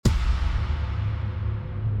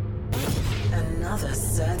Another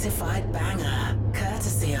certified banger,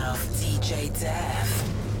 courtesy of DeeJay Dev.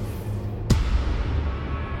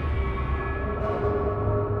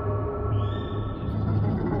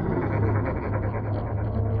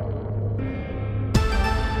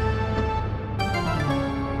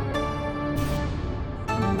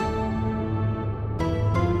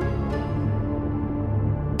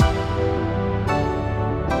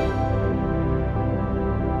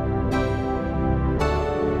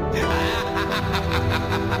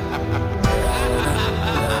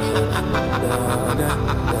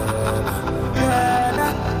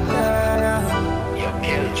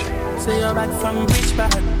 Say you're back from rich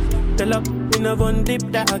bag. Tell up in a one dip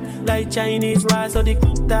dog. Like Chinese rice or the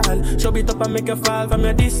dal. Show it up and make you fall from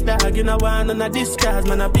your disc dog. You know one on a discharge,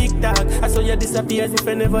 man a big dog. I saw you disappear as if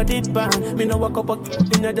I never did bang. Me no walk up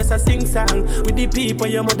in you just a sing song. With the people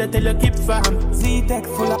your mother tell you keep fam. Z-Tech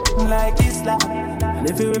full of like Islam. And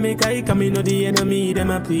if you make I come, me know the enemy. Them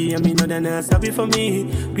a play and me know they're not sorry for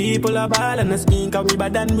me. People are ball and a skin cause we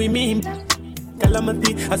bad than we mean.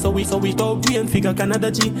 Calamity, I saw we talk we and figure Canada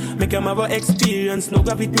G. Make them have a experience, no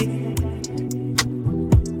gravity.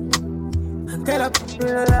 Tell up,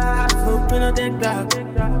 hope you no take that.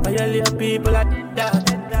 Violate people at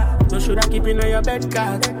that. So should I keep in your bed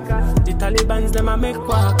card? The Taliban's them a make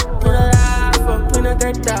quack. Hope you no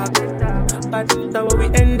take that. But that's how we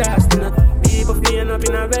end us. People feeling up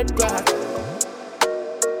in a red grass.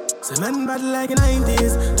 Say man bad like the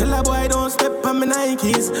 90s. Tell a boy don't step on my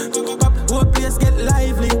Nikes. Whole place get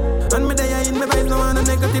lively. And me there in my vibes, no one a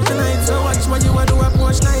negative tonight. So watch what you a do,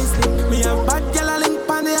 approach nicely. Me have bad girl a link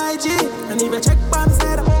on the IG. And even check by my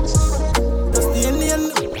side. That's the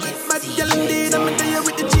Indian. Bad girl indeed. I'm there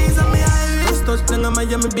with the cheese on me highway. Just touch down on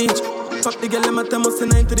Miami Beach. Fuck the girl in my time,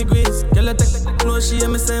 90 degrees. Girl I take the clothes, she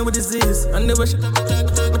and me saying with disease. And the way she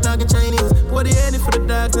talking Chinese. Pour the head for the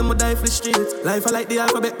dogs and we die for the streets. Life I like the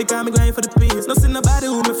alphabet because me grind for the peace. Nothing nobody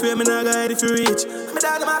who me fear, me not guide if you reach. Me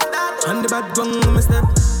dog, my dad. And the bad gun, me step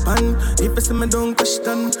on. If I see me don't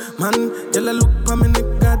question, man. Girl I look for me,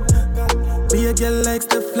 nigga. Be a girl like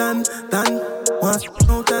Stefan, Dan. Once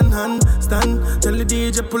out and hand stand. Tell the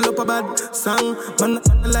DJ pull up a bad song. Man,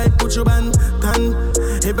 I like put your band tan.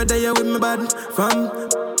 Every day you with me bad fam.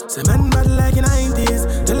 Say man bad like the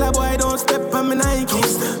 90s. Tell a boy don't step on me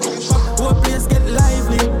Nikes. Whole place get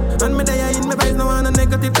lively. And me there in my vibes, no one a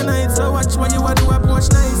negative tonight. So watch what you a do, approach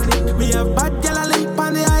nicely. Me have bad girl a link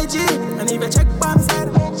on the IG. And if you check by my side.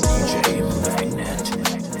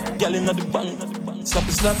 Girl in the bank,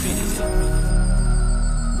 slappy.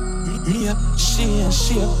 Me up, she.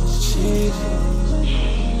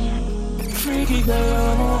 Freaky girl,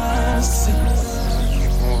 I'm a see.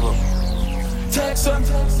 Text some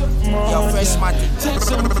more. Yo, fresh Matty. Text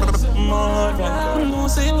some more. No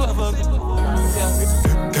say you have a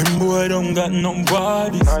them boy don't got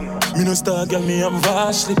nobody. Me no star girl, me am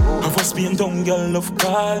vastly. Have a Spain down girl, love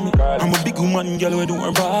call me. I'm a big woman girl, we do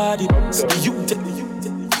her body. So you take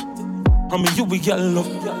I'm a you we girl love.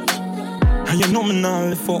 And you know me now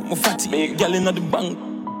live for my fatty. Girl in the bank,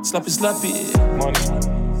 slappy. Money.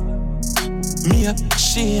 Me up,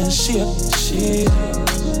 she.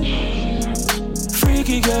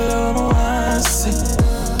 Freaky girl, I'm a see.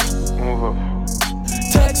 Move up.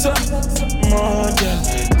 Text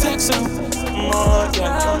some more,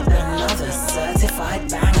 girl. Another certified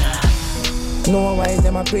banger. No why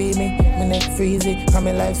them a pre me neck freezy, and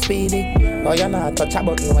me life speedy. Oh you not touch a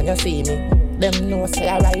button when you see me. Them know say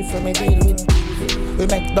a rifle me deal with. We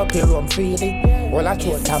make ducky room freely. All I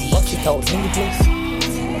throw and bust it out neatly.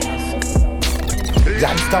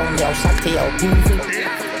 Johnstown, yo, shot it out easy.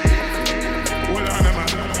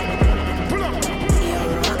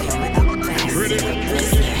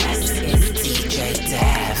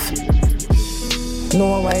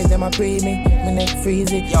 No why them a pre me neck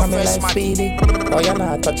freezy, and me life speedy. Oh you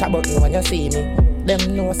not touch a button when you see me.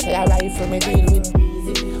 Them know say a rifle me deal with.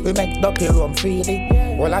 We make ducky room freely.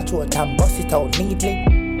 All I throw and bust it out neatly.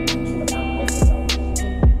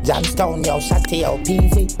 Johnstown, yo, shot it out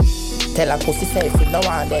easy. Tell a pussy safe with no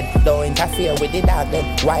one them. Don't interfere with the dog them.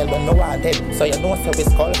 While when no one them. So you know so we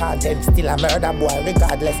skull hard them. Still a murder boy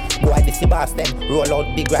regardless. Boy the boss them. Roll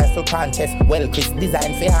out big rifle punches. Well Chris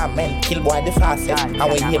design for harm men. Kill boy the fastest. And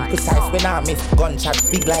when aim precise when I miss. Gunshot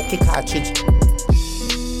big like a cartridge.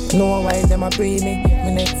 No why them a pre me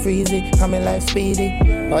neck freezy, and me life speedy.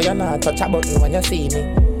 Oh you not touch a button when you see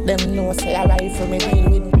me. Them know say a rifle me deal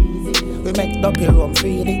with. We make ducky room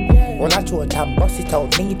freely. All I throw and bust it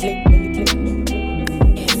out neatly.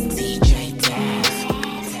 It's DeeJay Dev.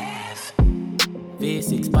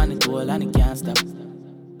 V6 pan it all and it can't stop.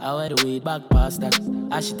 I wear the weed back past that.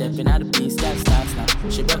 As she tapping at the piece, that starts now.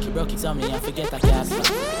 She broke it on me, I forget I cast back.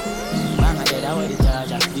 Man, I dead, I wear the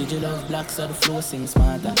charger. DJ love black, so the flow sing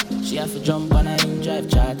smarter. She have to jump on a in drive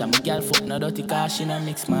charter. My girl foot no dirty car, she no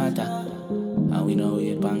mix smarter. And we know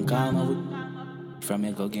it pan karma with from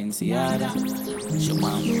a go against the other. She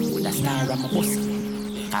want with a star on my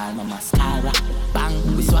pussy. Call my mascara.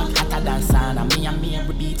 Bang, we swag hotter than sauna. Me and me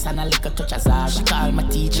every beats and a little touch of Zara. She call my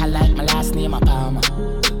teacher like my last name a Palmer.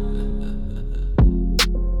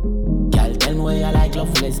 Girl, tell me where you like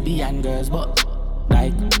love lesbian girls, but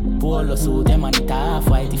like polo suit them and it half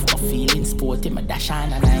white. If I'm feeling sporty, my dash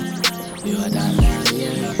on a night. You are down there,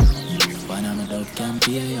 yeah. But I'm a dog can't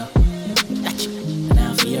hear you. Touch it, and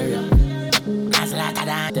I fear you. Cause like a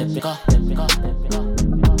dance,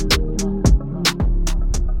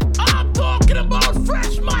 I'm talking about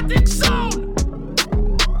Freshmatic sound.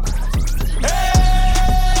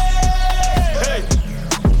 Hey,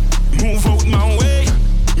 move out my way.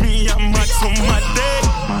 Me and Max on my day.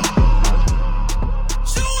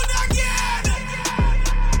 Shoot again.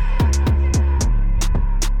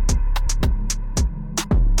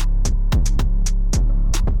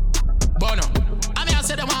 Bono, I mean I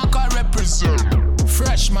say them all call represent.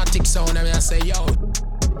 Freshmatic sound, I mean I say yo.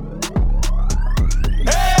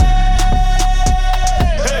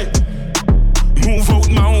 Hey, move out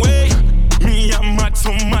my way. Me and Max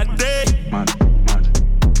on my day.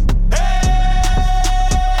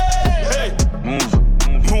 Hey,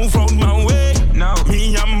 move out my way. Now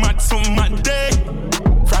me and Max on my day.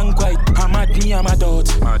 Frank White, I'm at me, I'm a dot.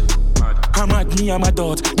 I'm at me, I'm a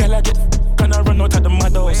dot. Girl I get gonna run out of the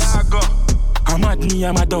mad house. I'm at me,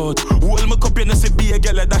 I'm a dot. Hold my cup, you know, see be a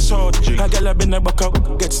girl at that short. A girl I been a back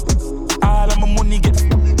out, gets all of my money get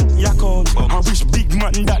yak out. I wish big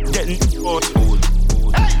man that getting out.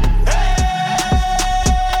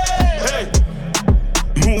 Hey,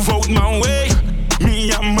 move out my way.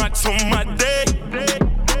 Me and Max on my day.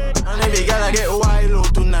 And every girl I get wild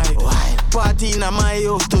out tonight. Party in my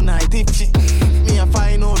house tonight. If she me a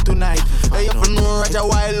find out tonight. I have to know Roger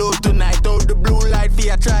wild out tonight. Out the blue light for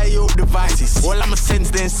you try out devices. All I'm a sense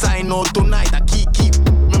then sign out tonight. I keep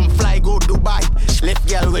me fly go Dubai. Left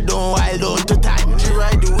girl we don't wild out to time. She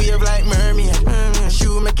ride the wave like mermaid.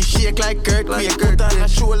 Shoe make it shake like Kurt. Like Kurt on a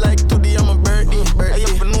show like today I'm a birthday. I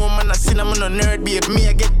have to know man I sin I'm a nerd babe. Me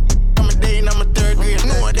I get I'm a day and I'm a third grade.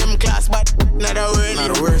 No of them class but not a word.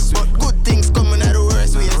 Not the worst. But good things coming out the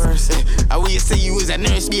worst ways. I will say you was a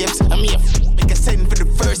nurse babes. I'm here make a send for the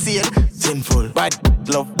first aid. Sinful, bad,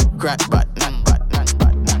 love, crack, bad, none, bad, none,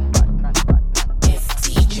 bad, none, bad, none, bad. It's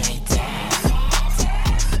DeeJay Dev.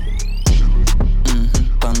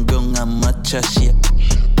 Pangyong and matcha shape.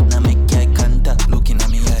 Now make eye contact, looking at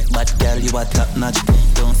me eye. Bad girl, you a top notch.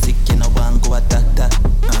 Don't sick, you no want go attack.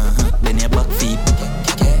 Then your back feet.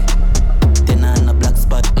 Then on a black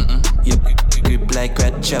spot. You grip like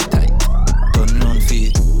red chop. Turn round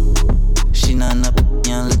feet. She not up,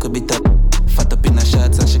 yeah, look a bit up. Fat up in her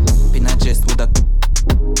shorts and she in her chest with a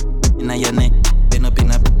in her your neck. Bend up in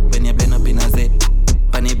her, when you bend up in her zed.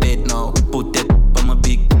 Funny bed now, put that on my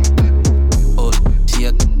big. Oh, she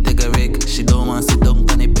a take a rake. She don't want sit down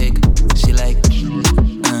on the peg. She like,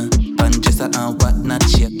 punches her and what not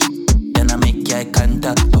shit. Then I make eye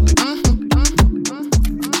contact.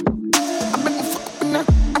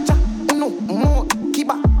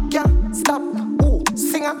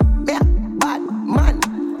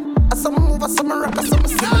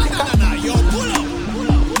 Yo, pull up.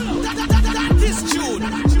 That is June.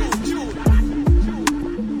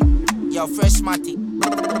 Yo, Freshmatic.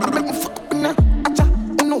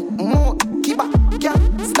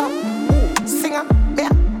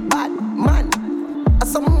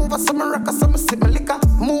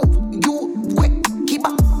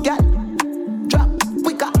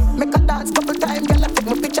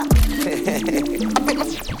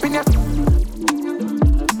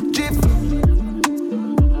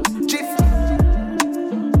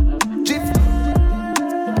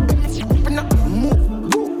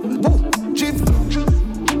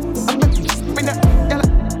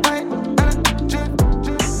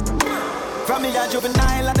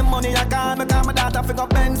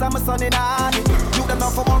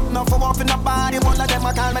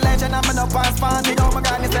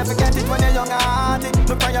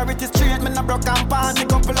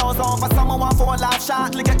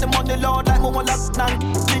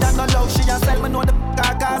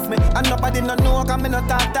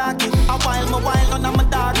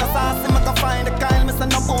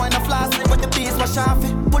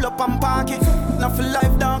 Pull up and park it. Not for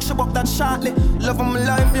life, dog, she up that shortly. Love on my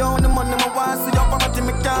life, yo, and the money my wife. See your poverty,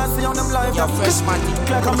 me can't see on them life. Your fresh man.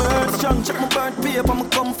 Like I'm a earth strong, check my burnt paper, I'ma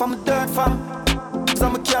come from a dirt farm. So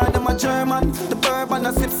I'm a car, them a German. The bourbon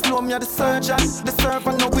I sip slow, me a the surgeon. The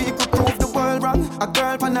servant no weak will prove the world wrong. A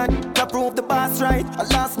girl pan a that prove the boss right.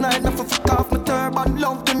 Last night, I fuck off my turban.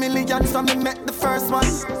 Love the millions, so me met the first one.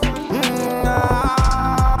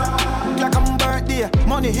 Like I'm birthday.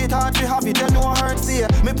 Money hit hard, we have it, then no hurts here.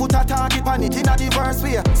 Me put a target on it in a diverse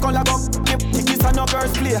way. Skull a go, tickets and no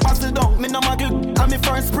girls play. Hustle down, me no muggle, and me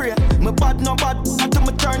first spray. Me bad no bad, until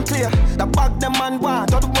me turn clear. The bag them man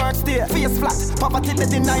want, all the work stay. Face flat, poverty let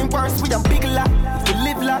the 9 verse. We a big lot, we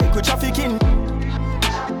live like we trafficking.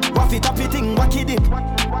 Waff it up it thing, wack it it.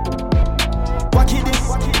 Wack it it,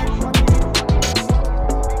 wack it it.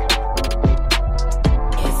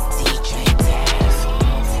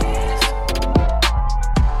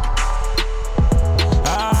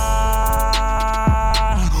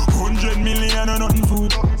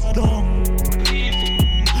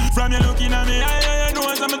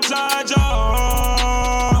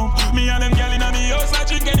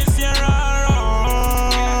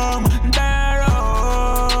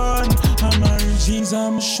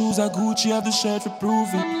 Shoes are Gucci, have the shirt for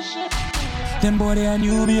prove it. Them boy they a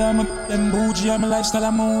newbie, them bougie, I'm a lifestyle,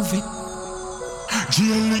 a movie.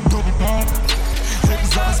 GLE double pop,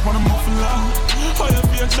 exhaust on a muffler. Fire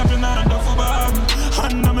fear chopping on a duffel bag.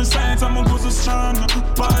 And I'm a science, I'm a go so strong.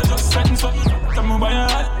 Paul just setting so I'm a buy a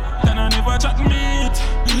hat, then I never chat meat.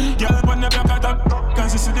 Girl on the back of top,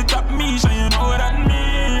 cause you see the top me, so you know what that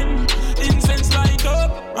mean. Incense light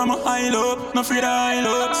up, I'm a high up, no afraid of high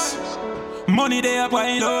looks. Money they a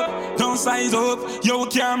pile up, don't size up, yo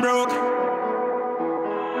can't broke.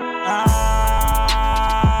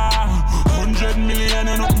 100 million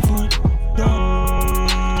and nothing food.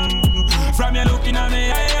 From you looking at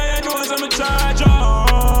me, I know I'm a charge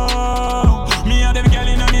up. Me and them girl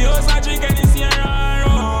in me house, I drink anything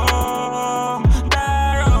wrong.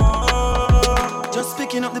 Just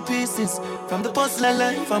picking up the pieces from the puzzle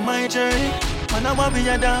life of my journey. Man, I won't be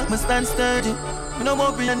a dog, I stand sturdy. Me no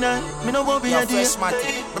won't be a night, me no won't be a day.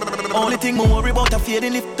 Only thing me worry about a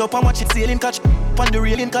fading lift up and watch it sailing catch on the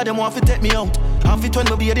railing, cause them want to take me out. Half it when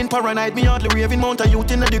me bearding paranoid, me hardly raving mount a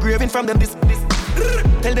youth in the graving from them this.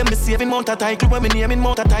 Tell them me saving mount a title when me naming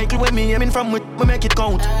mount a title when me aiming from with me make it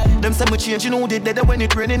count. Them say me change, you know they dead when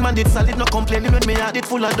it raining, man did solid, no complaining when me heart it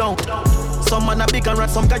full of doubt. Some man a big and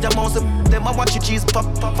rat, some guy a mouse. Them a watch it cheese pop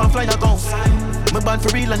and fly a ghost. Me band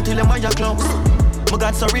for real until them eye a close. My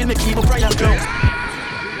God so real, me keep a prayer close.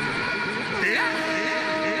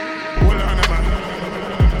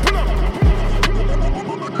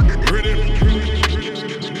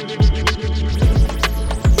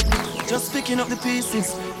 Just picking up the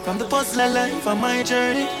pieces from the puzzle life of my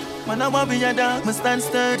journey. Man, I won't be a dog, me stand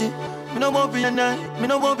sturdy. Me no won't be a night, me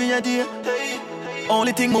no won't be a day.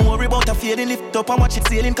 Only thing me worry about a fading lift up and watch it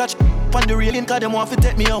sailing catch on the railing, cause them want to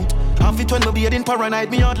take me out. Half it when me bearding paranoid,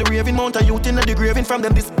 me hardly raving mount a youth in the graving from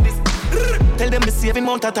them this. Tell them me saving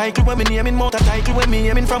mount a title when me naming mount a title when me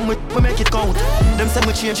aiming from with we make it count. Them say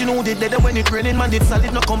me change, you know they dead when it raining, man did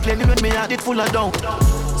solid, no complaining when me heart it full of doubt.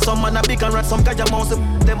 Some man a big and rat, some guy a mouse.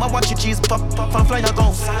 Them a watch it cheese pop and fly a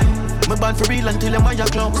ghost. Me band for real until them eye a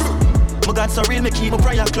close. My God so real, me keep my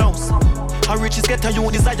prayer close. How riches get to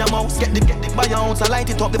you, desire mouse. Get the buy a ounce, I light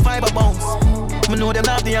it up, the fiber bounce. Me know them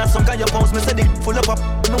not the answer, some guy a bounce. Me say they full of pop,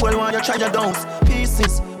 me well want you try your downs.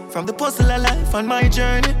 Pieces from the puzzle of life on my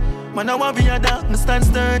journey. Man, I won't be a dog, me stand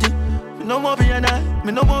sturdy. Me no won't be a night,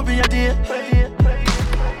 me no won't be a day.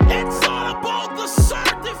 It's all about the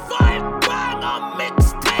certified banger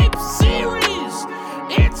mixtape series.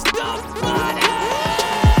 It's the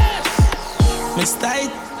baddest. Miss tight,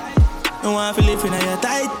 no one feel live in your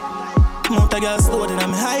tight. Mount a girl slow, then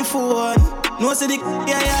I'm high phone. No say the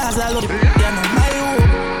yeah, as I love the yeah, no my own.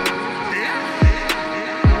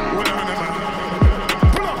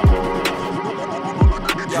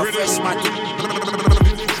 Your fresh man.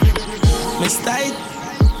 Miss tight,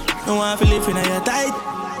 no one feel live in your tight.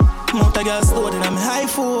 Mount a girl slow, then I'm high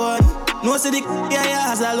phone. No say the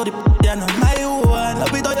yeah, as I love the yeah, no my own.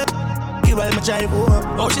 Love it all you give all my jive home.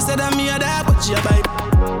 Oh, she said I'm me a dad, but she a vibe.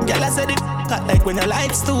 Girl, I said it cut like when the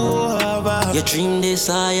lights too over. You dream this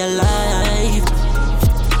all your life.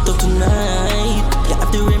 Till tonight, you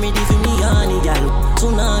have the remedy for me, honey, girl.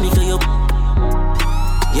 Tsunami, cause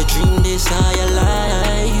you dream this all your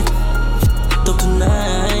life. Till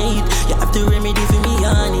tonight, you have the remedy for me,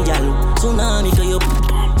 honey, girl. Tsunami, cause I'm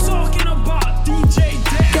talking about DeeJay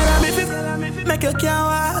Dev. Girl, I make you can't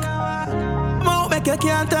walk. Mouth make you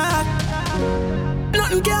can't talk.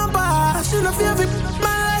 Nothing can pass. She no fear for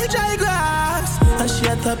my life, dry glass. And she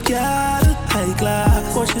a top girl, high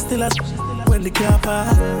class. But she still a when the car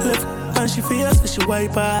park. Left and she feels so she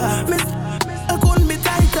wipe her. Miss, I couldn't be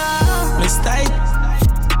tighter. Miss tight,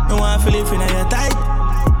 no one feel it in your tight.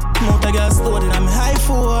 Mount a girl stored in my high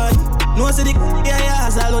phone. No one see the yeah,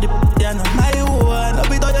 all of the yeah, not my own. Up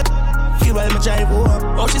with all the while my drive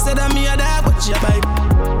home. Oh, she said I'm me a dog, but she a vibe.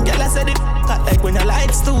 Girl, I said it hot like when the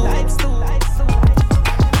lights too.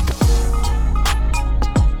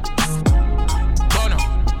 Bono,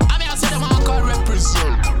 I mean I say them all call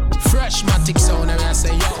represent. Fresh matic sound, I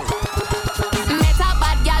say yo. Met a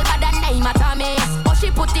bad girl by the name of Tommy. Oh, she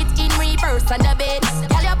put it in reverse on the bed.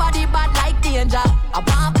 Girl, your body bad like danger. I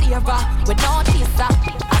want flavor with no chaser.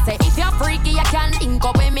 I say if you're freaky, you can link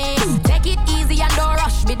up with me. Take it easy and don't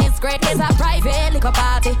rush me. This great is a private liquor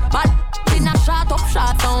party, but in a shot up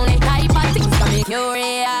shots only. Type of things got me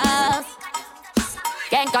curious.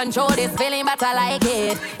 Can't control this feeling, but I like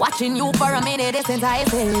it. Watching you for a minute is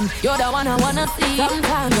enticing. You're the one I wanna see.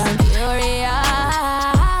 Sometimes I'm curious.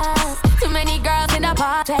 Too many girls in the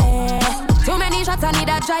party. Too many shots, I need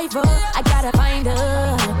a driver. I gotta find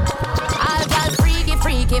her. All girls freaky,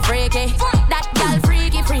 freaky, freaky. That girl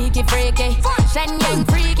freaky, freaky, freaky. Shenyang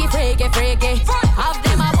freaky, freaky, freaky. Have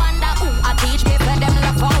them a wonder who I teach me. Let them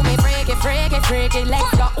love for me. Freaky, freaky, freaky.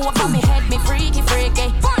 Legs go over me head, me freaky,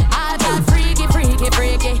 freaky. All girls freaky, freaky,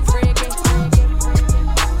 freaky, freaky.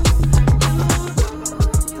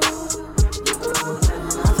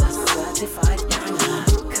 Another certified banger,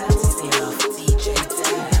 courtesy of DeeJay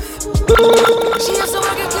Dev. She used to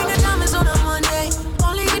work at Clean the Diamonds on a Monday.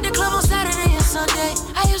 Only hit the club on Saturday and Sunday.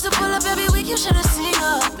 I used to pull up every week, you should've seen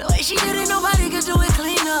her. The way she did it, nobody could do it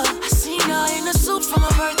cleaner. I seen her in a suit for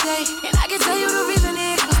my birthday, and I can tell you the reason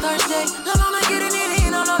it was Thursday. Lil' mama getting it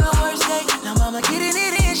in on her worst day. Lil' mama getting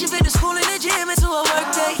it in, she fit the school and the gym into a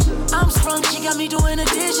work day. I'm sprung, she got me doing the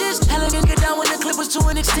dishes. Elegant get down when the clip was to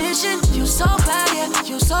an extension. You so bad, yeah,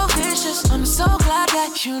 you so vicious. I'm so glad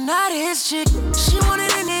that you not his chick. She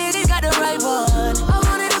wanted a nigga, got the right one. I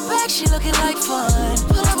wanted a back, she looking like fun.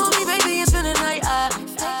 Pull up on me, baby, and spend the night.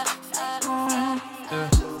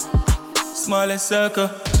 Smallest circle,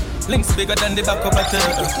 links bigger than the back of a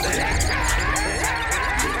turtle.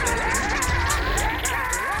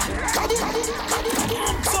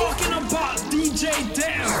 I'm talking about DeeJay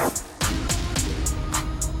Dev.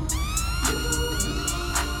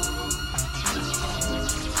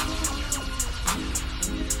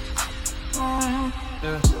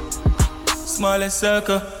 Smallest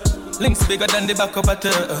circle, links bigger than the back of a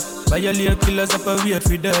turtle. Violate killers up a weird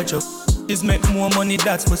free dirt job. This make more money,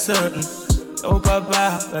 that's for certain. Oh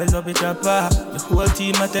papa, rise up with your pa. The whole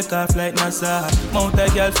team a take off like NASA. Mount a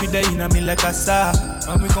girl feed the inna me like a star.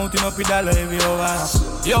 And we counting up with dollar every hour.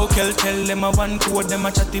 Yo, tell them a one code, them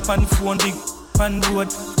a chatty pan phone, big pan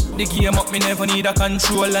road. The game up, me never need a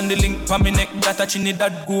control. And the link for me neck, that a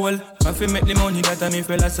Trinidad goal. I feel make the money, that a me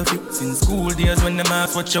philosophy. Since school days when them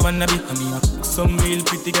ask what you wanna be, I mean some real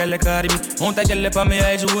pretty girl like Cardi B. Mount a girl up on me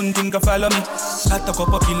eyes, you wouldn't think of follow me. I talk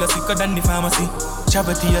up a killer sicker than the pharmacy.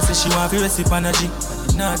 Chavity, I say she want to recipe energy.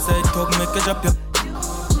 Now side talk, make a drop you.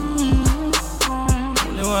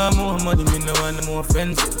 You want more money, me no want more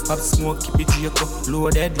friends. Pop smoke, keep it Jacob.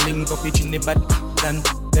 Loaded, link up it in the bad. Than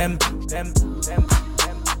them.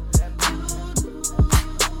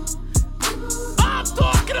 I'm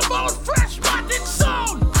talking about fresh matic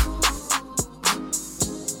sound.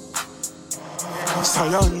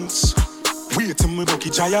 Science, wait till me bucky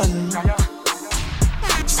giant.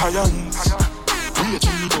 Science, wait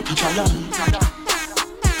till me bucky giant.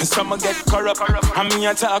 And some get corrupt, and me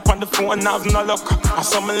a talk on the phone, have no luck. And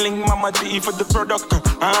some link mama D for the product.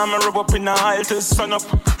 I'm a rub up in the aisle till sun up.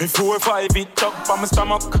 And 4 or 5 it up on my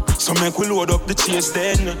stomach. So make we load up the chase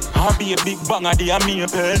then. I'll be a big banger, they are me a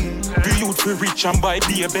pen. The youth for rich and buy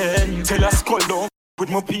be a ben. Tell us call down with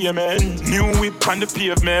my PMN. New whip on the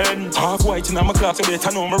pavement. Half white in my glass, you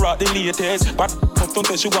better know me rock the latest. But don't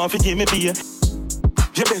tell you want to give me beer.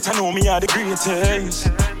 You better know me are the greatest.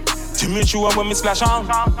 To me sure when me splash on.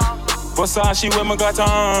 Versace when me got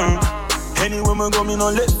on. Anywhere me go, me no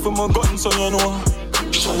let for my gun, so you know.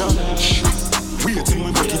 Wait till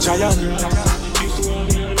me break it giant.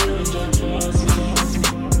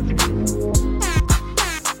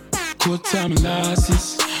 Cut time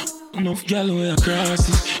losses. Enough gal way across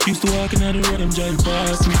it. Used to walk in the road, them drive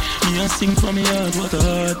past me. Me a sing from me heart, what a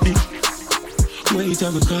heartbeat. Wait,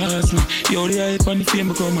 I go cost me. Yo, the hype and the fame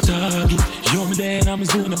become a target. Yo, me there and I'm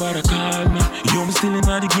zone about to call me. Yo, me still in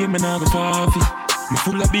the game and I go forfeit. Me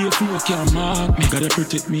full of beer, flow can't mark me. Gotta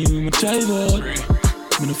protect me with my driver.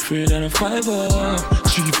 I'm not afraid that I 5 up.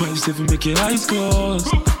 357 make your eyes close.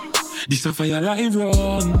 This a fire live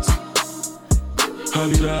runs.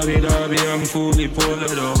 Hobby, I'm fully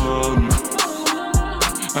pulled on.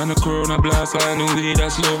 And a corona blast, I know weed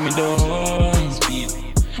that slow me down.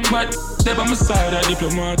 But they by my side, a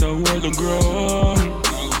diplomat, I hold the ground.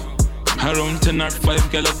 Around 10 or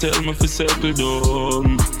 5, girl, I tell me for circle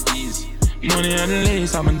down. Money and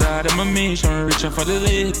lace, I'm a dad, I'm a mission, richer for the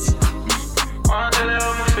lates.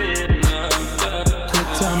 Quick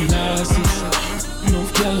time losses,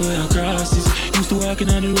 enough girl where I crosses. Used to walking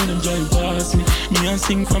on the road and drive past me. Me and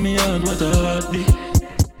sing from me heart, what a heartbeat.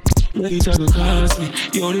 Late I go cost me.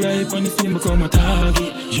 Yo, the hype on the film become a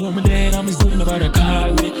target. You me dead, I'm just doing about to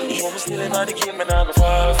call me. You me still in all the game, and I go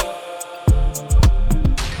far.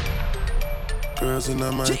 Girls in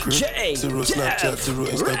my crib, zero Snapchat, zero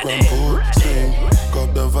Instagram posting.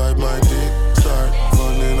 Got the vibe, my dick start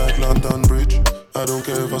falling like London Bridge. I don't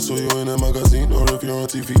care if I saw you in a magazine or if you're on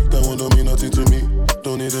TV. That one don't mean nothing to me.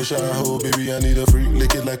 Don't need a shower, baby, I need a freak.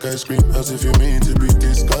 Lick it like ice cream, as if you mean to be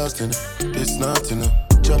disgusting. It's not enough.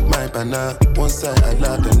 Chop my banana, one side I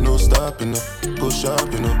laugh and no stopping up. Go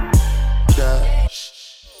sharp, dash.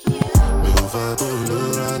 Me over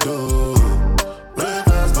Colorado.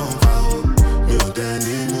 Breakfast don't foul. Me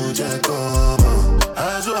Danny Muja come. I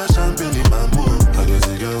draw champagne in my mood. I guess a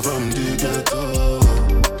girl from the ghetto.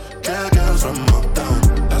 Girls from uptown.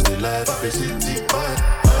 That's the life of a city boy.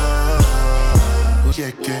 Oh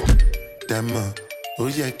yeah, yeah. Dama. Oh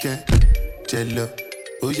yeah, yeah. Jello.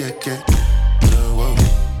 Oh yeah, yeah.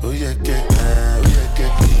 Oh yeah, yeah, oh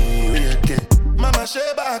yeah, yeah. Mama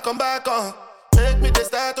Sheba, come back on. Make me the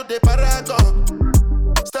start to the paragon.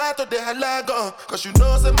 Start to the halagon. Cause you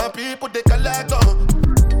know say my people they calagon.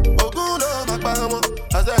 Oguno makbamo.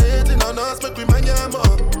 As I hating on us, make we manyamo.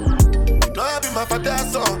 You know I be my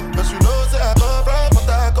father's son. Cause you know say I come from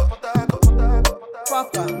Potako.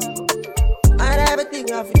 Papa, I had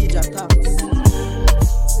everything off the job tax.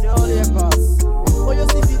 You know the boss. Oh, you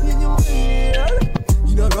see me in your ear.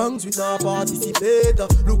 In the ranks we not participate.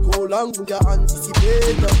 Look how long we can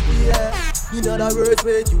anticipate. Yeah. In other words,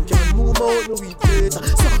 when you can move out, no we plate.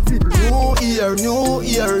 Something new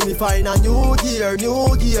year, me find a new gear.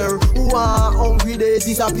 Who are hungry they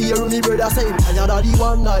disappear. Me brother saying, I got the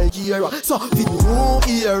one like here. Something new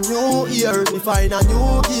year, me find a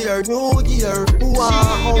new gear. Who are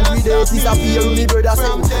hungry they disappear. Me brother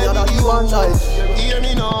saying, I got the one like here. Hear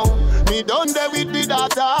me now. Me done there with the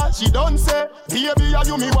daughter. She done say, baby, are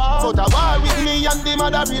you me want? But a war with me and the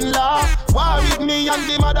mother-in-law.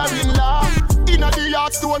 Inna the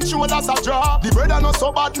yard stone shoulders a draw. The brother not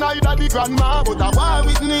so bad neither the grandma. But a war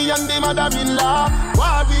with me and the mother-in-law.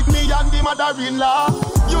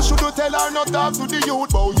 You should tell her not talk to the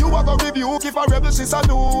youth. But you a go rebuke if a rebel she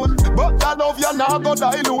salute. But that love you now go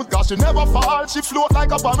dilute. Cause she never fall, she float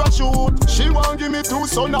like a parachute. She won't give me two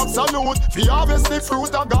son absolute. Fi harvest the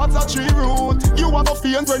fruit of God's a tree root. You a go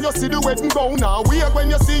faint when you see the wedding gown. Now weird when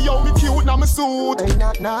you see how me cute na me suit. Ain't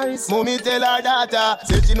that nice? Mommy tell her daughter,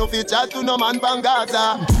 say she no fit chat to no man from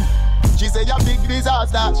Gaza. She say a big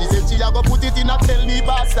disaster. She said she a go put it in a tell me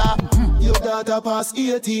pasta. Your daughter pass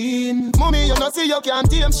 18. Mommy, you know see you can't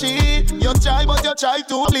tame she. You try but you try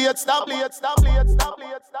too late. Stop.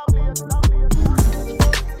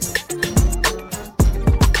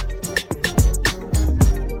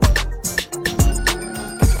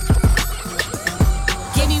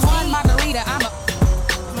 Give me one margarita, I'm a.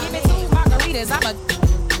 Give me two margaritas, I'm a.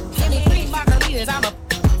 Give me three margaritas, I'm a.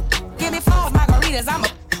 Give me four margaritas, I'm a.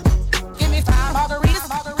 Give me five margaritas,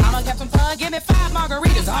 I'ma get some fun. Give me five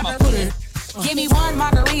margaritas, I'ma put it. Give me one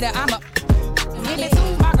margarita, I'm a. Give me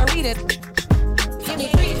two margaritas. Give me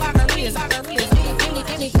three margaritas, give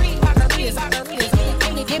me three margaritas,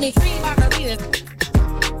 give me three margaritas.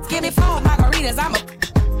 Give me four margaritas, I'm a.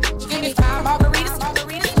 Give me five margaritas,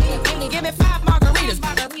 give me five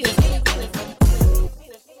margaritas.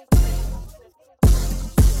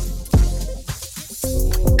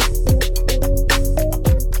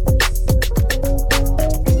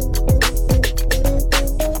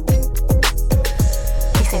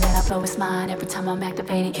 Flow is mine every time I'm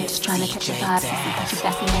activated. You're just trying to catch a vibe. Since you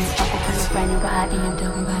got me on the fucker, cause it's brand new ride.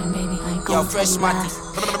 BMW riding, baby. I ain't going fresh Matty.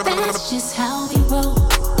 That's just how we roll.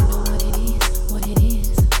 You know what it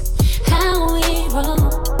is. How we roll.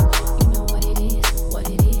 You know what it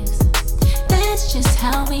is. That's just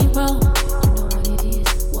how we roll. You know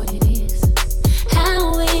what it is.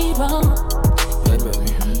 How we roll.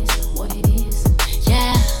 What it is.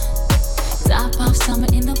 Yeah. Top off summer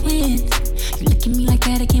in the wind. You look at me like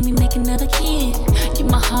that again, we make another kid. You're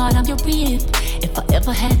my heart, I'm your rib. If I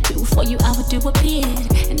ever had to for you, I would do a bid.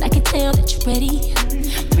 And I can tell that you're ready.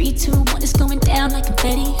 3, 2, 1, it's going down like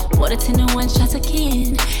confetti. Water 10 to 1 shots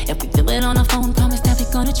again. If we feel it on our phone, promise that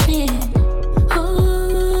we're gonna trend.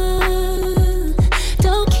 Ooh,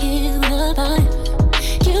 don't kill the vibe.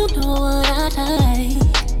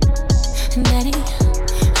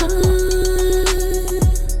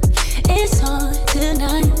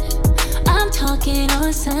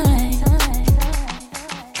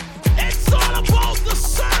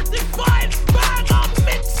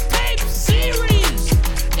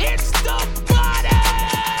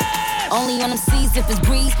 Only on them seas if it's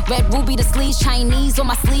breeze. Red ruby the sleeves, Chinese on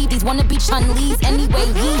my sleeve. These wanna be Chun-Lees anyway,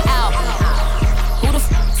 yeehaw. Who the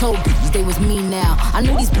f told bitches they was me now? I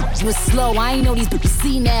knew these bitches was slow, I ain't know these bitches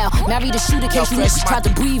see now. Married a shooter case you niggas tried to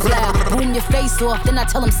breathe loud. Boom your face off, then I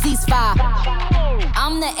tell them ceasefire.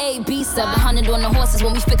 I'm the AB 700 on the horses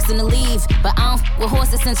when we fixin' to leave. But I don't f with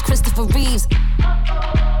horses since Christopher Reeves.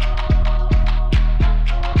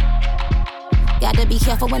 Gotta be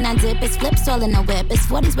careful when I dip, it's flips all in the whip. It's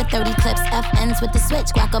 40s with 30 clips, FNs with the switch.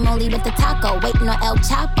 Guacamole with the taco, waiting on El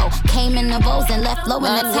Chapo. Came in the rolls and left low in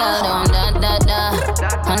the Tahoe. Da da da,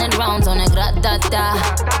 100 rounds on a grat-da-da.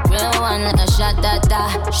 Real one like a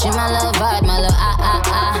shot-da-da. She my little vibe, my little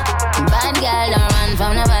ah-ah-ah. Bad girl don't run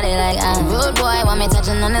from nobody like ah. Rude boy want me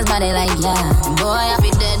touching on his body like yeah. Boy, I be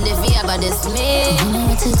dead if he ever diss me. You know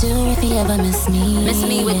what to do if he ever miss me. Miss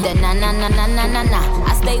me with the na-na-na-na-na-na-na.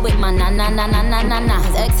 I stay with my na-na-na-na-na.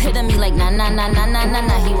 His ex hitting me like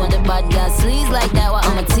na-na-na-na-na-na-na. He want the bad girl sleaze like that. Well,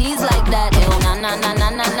 I'ma tease like that. Ew,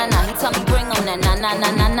 na-na-na-na-na-na-na. He tell me bring on that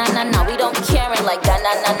na-na-na-na-na-na-na. We don't care it like that.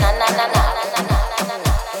 Na-na-na-na-na-na-na.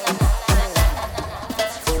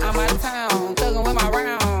 I'm out of town, thuggin' with my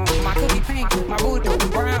round. My cookie pink, my booty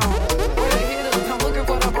brown. Where the hitters come looking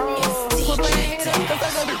for the bros. Put my head up, cause I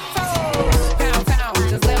go to toes. Pound town,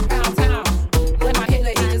 just left pound town. Let my hitter,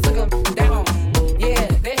 he just took him down. Yeah,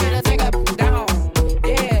 they hit us, take up down.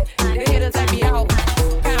 Yeah, they hit us, take me out.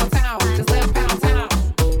 Pound town, just left pound town.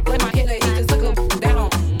 Let my hitter, he just took him down.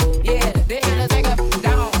 Yeah, they hit us, take up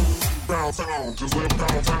down. Pound town, just left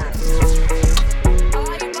pound town.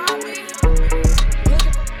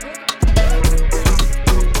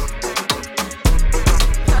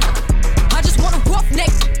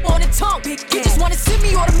 You just wanna send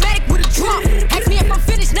me automatic with a drop. Ask me if I'm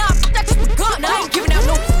finished, nah, that just begun. I ain't giving out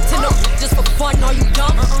no to no, just for fun, are you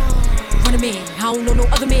dumb? 100 men, I don't know no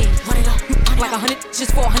other man. Run it up, like 100,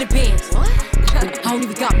 just for 100 bands. I don't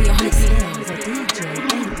even got me 100 bands.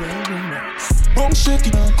 Bum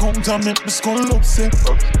shaking and come to make me skull upset.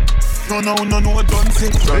 No, I don't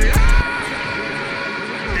say.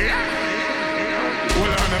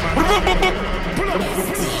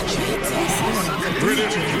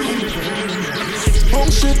 Bum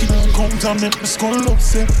shaking and come to make me skull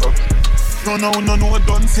upset. No, I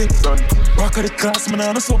don't say. Back of the class, man,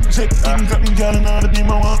 I'm a subject. Even got me girl and all the be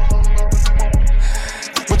my one.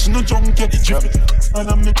 But you know drunk get drunk, and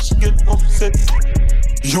I make you get upset.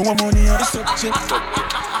 You want money on the subject.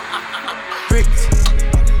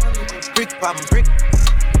 Brick pam brick.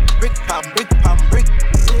 Brick pam brick pam brick.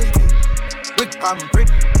 Brick pam brick.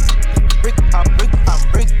 Brick pam brick pam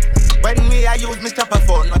brick. When me I use my stopper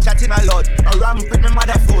phone, no chatting a lot. I ramp with my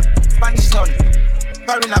mother foot. Spanish son,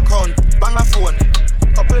 foreign account, bang a phone,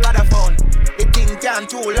 couple other phone. The thing can't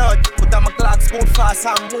too loud. Put on my clock, scoot fast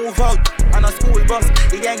and move out. On a school bus,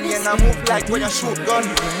 the young I move like when you shoot gun.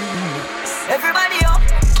 Everybody up,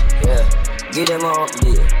 yeah, give them a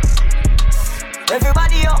update.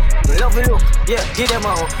 everybody up, Love you look, yeah, give them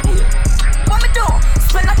a update. what me do?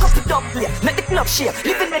 Spend a couple double, make the club shake.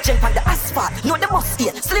 Living legend on the asphalt, know they must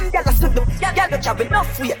stay. Slim gal a swim, gal don't have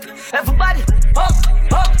enough weight. Everybody up,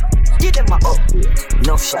 give them a update.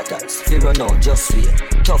 Enough shatters, figure no, just wait.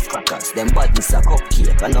 Tough crackers, them badness a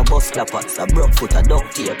cupcake. And no bus clappers, a broke foot a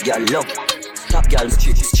duct tape. Y'all look, top y'all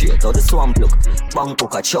straight out the swamp look.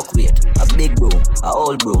 Bangkok a chuck weight. A big broom, a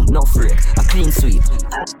old broom, no freak. A clean sweep,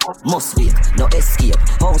 must wait, no escape.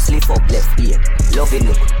 House lift up left ear. Love it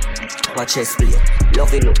look, a chest plate.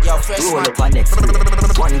 Love it look, roll up a next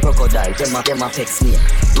plate. One crocodile, them a text me.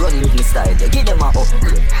 Run with me style, they give them a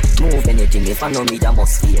upgrade. Move anything if I know me, that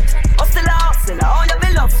must fear. Hustler, all of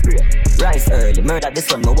me love spray. Rise early, murder the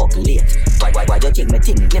sun, me walk late. Why you think me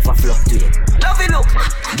thing never fluctuate? Love it look,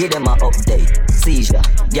 give them a update. Seizure,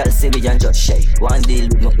 girl see me and just shake. One deal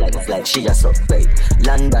with me like she a suspect.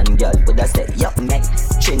 London girl with a say, yup mate.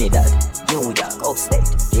 Trinidad, New York, upstate.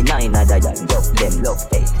 The 9 other girl, yup them love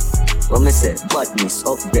hate. What me say, badness,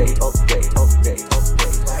 upgrade.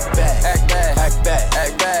 Act bad, act bad,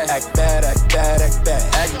 act bad, act bad, act bad, act bad,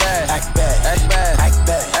 act bad, act bad, act bad, act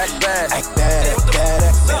bad, act bad, act bad, act bad,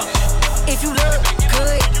 act bad. if you look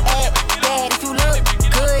good, act bad. If you look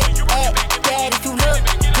good, act bad. If you look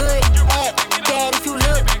good, act bad. If you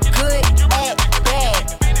look good, act bad.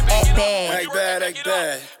 Act bad. Act bad, act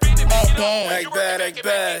bad. Act bad. Act bad, act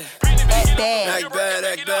bad. Act bad. Act bad,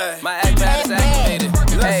 act bad. My act bad is activated.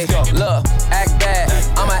 Hey, look, act bad,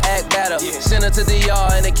 I'ma act better. Send her to the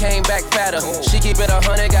yard and it came back fatter. She keep it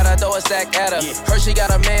 100, gotta throw a stack at her. Heard she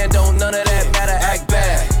got a man, don't none of that matter. Act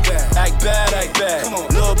bad, act bad, act bad.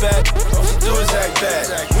 Little bad, all we do is act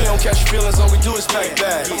bad. We don't catch feelings, all we do is act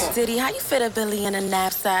bad. Diddy, how you fit a Billy in a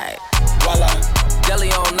knapsack? Voila, deli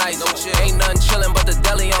on nice. Ain't nothing chillin' but the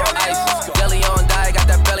deli on ice. Deli on die, got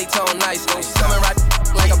that belly tone nice. Coming right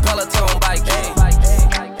like a Peloton bike.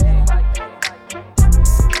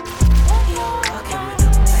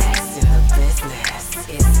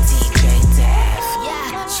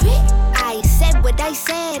 I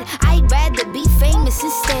said I'd rather be famous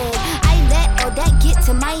instead. I let all that get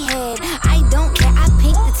to my head. I don't care, I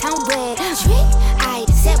paint the town red. I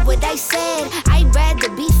said what I said. I'd rather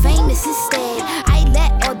be famous instead. I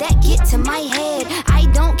let all that get to my head. I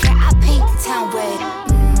don't care, I paint the town red.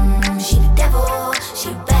 She the devil, she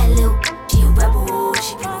a bad little, she a rebel,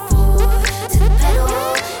 she bring the foot to the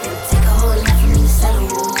pedal. It'll take a whole lot for me to settle.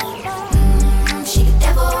 She the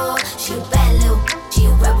devil, she a bad little, she a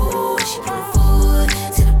rebel, she bring the foot.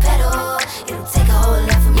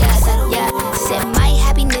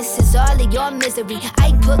 Your misery,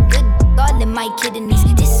 I put good all in my kidneys.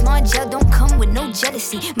 This small gel don't come with no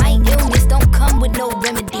jealousy. My illness don't come with no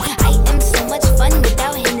remedy. I am so much fun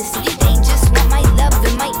without Hennessy. They just want my love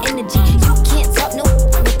and my energy. You can't talk no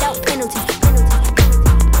without penalty.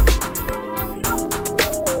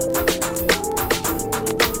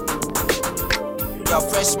 Yo,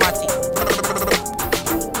 Fresh Matty.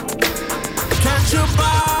 Catch your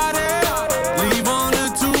body, leave on a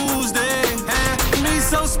Tuesday. Hey, me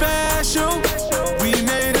so special, we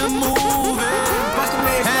made a movie.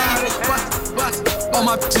 Hey, all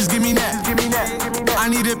my bitches give me that. I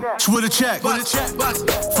need a bitch with a check.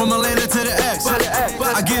 From Atlanta to the X.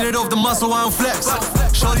 I get it off the muscle, I don't flex.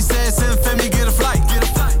 Shorty said, send Femi, get a flight.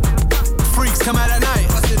 Freaks come out at night.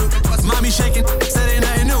 Mommy shaking, said ain't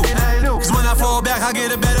nothing new. Cause when I fall back, I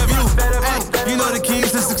get a better view. Ay, you know the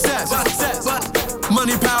keys to success.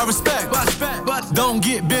 Money, power, respect. Don't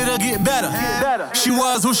get bitter, get better. She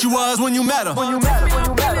was who she was when you met her. With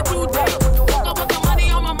the money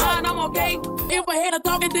on my mind, I'm okay. If I had a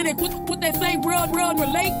talking, then they put that same real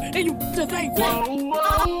relate, and you just ain't play.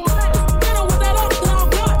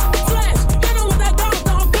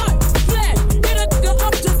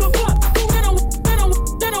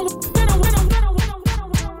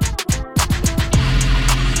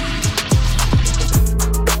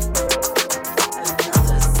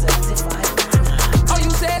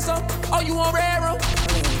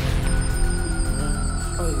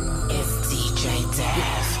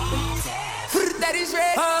 That is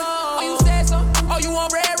red. Oh, you said so? Oh, you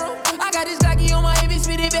want red room? I got this Glocky on my hip, it's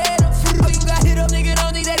fitted bed. Oh, you got hit up, nigga,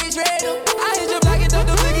 don't think that it's red. I hit your block and throw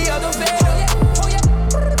the biggie out the fed. Oh, yeah.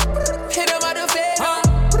 Hit him out the fed.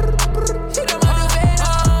 Hit him out the fed.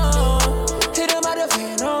 Hit him out the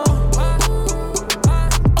fed.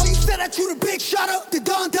 Oh, you said that you the big shotter, the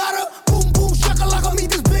Don Dada. Boom, boom, shakalaka, me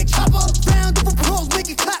this big chopper. Round of applause, make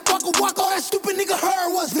it clap, waka waka. All that stupid nigga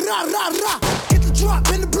heard was rah, rah, rah.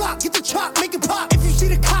 Drop in the block, get the chop, make it pop. If you see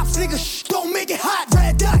the cops, nigga, don't make it hot.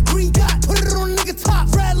 Red dot, green dot, put it on nigga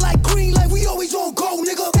top. Red light, green light, we always on go,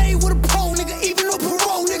 nigga. Stay with a pole, nigga, even no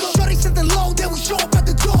parole, nigga. Shorty set the low, then we show up at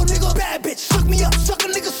the door, nigga. Bad bitch, suck me up, suck a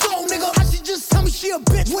nigga soul, nigga. How she just tell me she a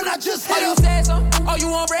bitch when I just hit her? Oh, you said so? Oh, you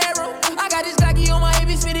want red room? I got this Glocky on my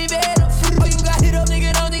hip, it's fitted bed. Oh, you got hit up,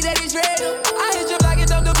 nigga, don't think that it's red. I hit your block and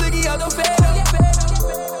dump the biggie out the fed.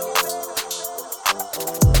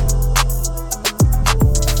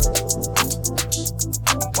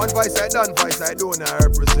 One voice I done, voice I do now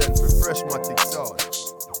represent for Freshmatic Sound.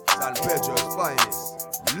 San Pedro's finest.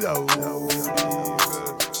 Low people.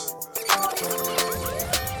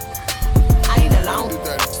 I need a long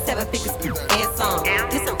 7 figures and some.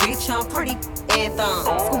 This a rich, I'm pretty and thumb.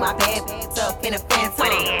 School my bad bitch up in a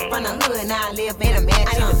phantom. Run the hood, now I live in a mansion.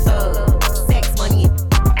 I need a thug, sex, money,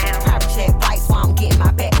 private jet flights while I'm getting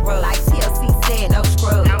my back rubbed. Like TLC said, no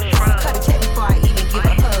scrub. Cut a check before I even give a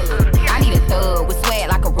hug. I need a thug with swag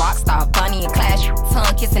like a rock star, funny and clash,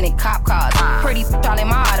 tongue kissing in cop cars. Pretty all in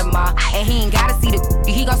my Audemars, and he ain't gotta see the.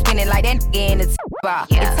 He gon' spin it like that in the bar.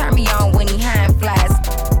 It turn me on when he hand flies.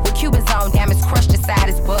 With Cubans on, damage crushed inside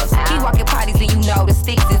his bucks. He walking parties and you know the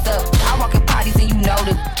sticks is up. I walk in parties and you know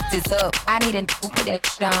the is up. I need a put that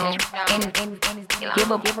shit on. And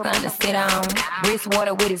give a son to sit on. Wrist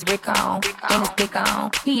water with his Rick on. And his dick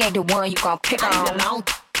on. He ain't the one you gon' pick on. I need a long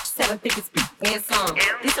 7 figures and some.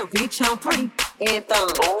 This a rich, I'm pretty and thumb.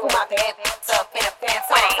 Put my bad bitch up in a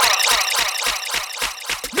phantom.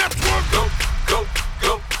 Network, go, go,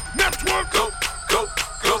 go. Network, go, go,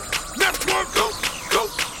 go. Network, go, go,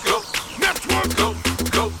 go. Network, go,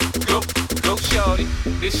 go, go, go. Shorty,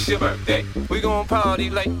 it's your birthday. We gon' gon' party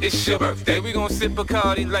like it's your birthday. We gon' sip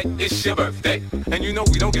Bacardi like it's your birthday. And you know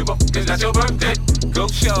we don't give up, it's not your birthday. Go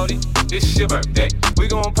shorty, it's your birthday. We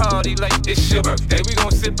gon' party like it's your birthday. We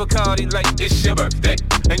gon' sip Bacardi like it's your birthday.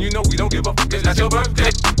 And you know we don't give up, it's not your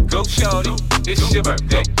birthday. Go shorty, it's your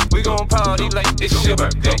birthday. We gon' party like it's your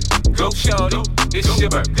birthday. Go shorty, it's your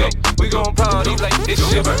birthday. We gon' party like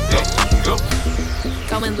it's your birthday. Go.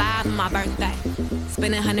 Going live on my birthday.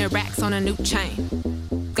 Spending 100 racks on a new chain.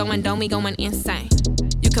 Going dome, we going insane.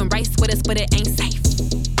 You can race with us, but it ain't safe.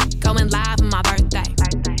 Going live on my birthday.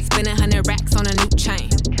 Spending 100 racks on a new chain.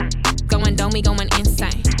 Going dome, we going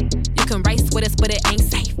insane. You can race with us, but it ain't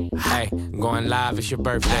safe. Hey, going live, it's your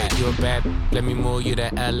birthday. You a bad, let me move you to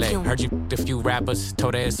LA. Heard you a few rappers,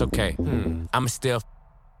 told her it's okay. I'ma still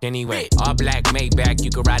anyway. All black, Maybach, you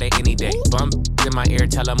can ride it any day. Bump in my ear,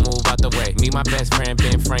 tell her move out the way. Me, my best friend,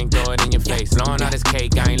 Ben Frank, throw it in your face. Blowing all this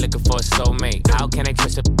cake, I ain't looking for a soulmate. How can I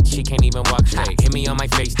trust her? She can't even walk straight. Hit me on my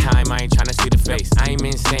FaceTime, I ain't tryna see the face. I'm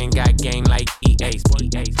insane, got game like EA's.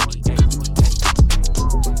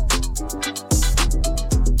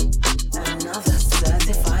 Another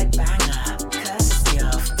certified banger, courtesy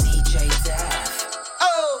of DeeJay Dev.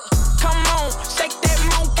 Oh, come on, shake that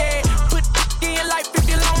monkey. Put in your life if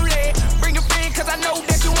you're lonely. Bring a friend, cause I know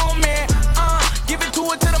that you want me. Give it to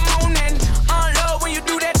her to the morning. Love when you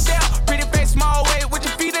do that there. Pretty face, small way, with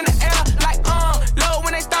your feet in the air. Like, love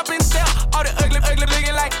when they stop and stare. All the ugly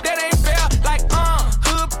looking like that ain't fair. Like,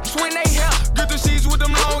 hood, swing they hair. Get the seeds with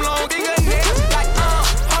them long, bigger nails. Like,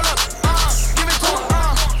 hold up, give it to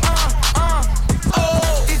her,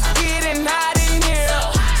 Oh, it's getting hot in here.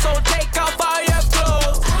 So take off all your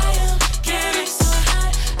clothes. I am getting so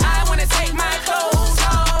hot. I wanna take my clothes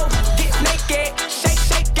off. Get naked,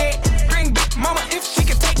 shake it. Bring Big Mama if she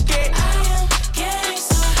can take it. I am getting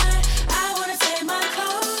so hot. I wanna take my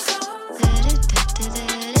clothes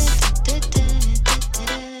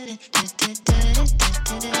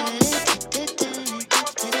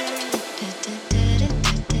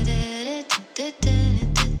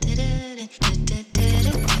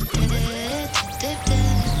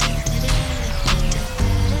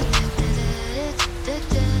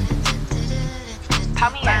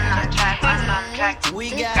We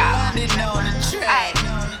got London on the track.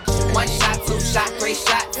 One shot, two shot, three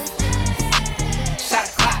shot. Shot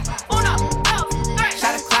a clock.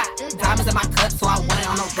 Shot a clock. Diamonds in my cup, so I want it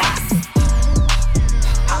on the rocks.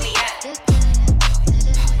 Call me at.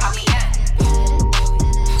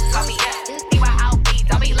 BYLB,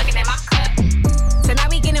 don't be looking at my cup. Tonight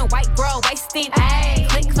we getting white girl wasted. Ayy,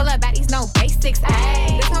 click full of baddies, no basics.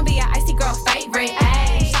 Ayy, this gon' be a icy girl favorite.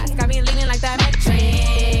 Ayy, shots got me leaning like the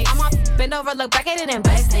Matrix. I'm on bend over, look back at it and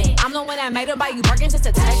bless it. I'm the one that made her buy you Birkin just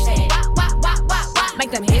to touch it. Wah.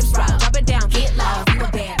 Make them hips rock, drop it down, get low. You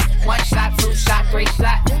a bad. One shot, two shot, three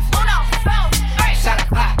shot. Shot a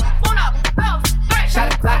clock.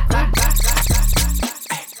 Shot a clock.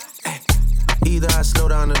 Either I slow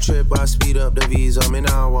down the trip or I speed up the visa. Me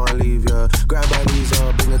now I wanna leave ya. Grab my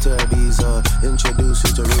visa, bring it to Ibiza. Introduce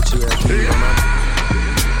you to Richie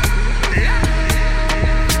Akiva.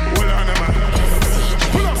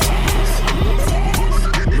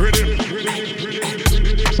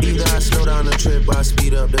 Either I slow down the trip or I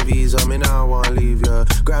speed up the visa. Me now I wanna leave ya.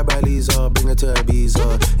 Grab my Lisa, bring it to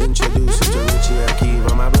Ibiza. Introduce you to Richie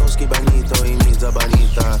Akiva. My broski bonito y mis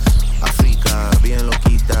bonita. Africa, bien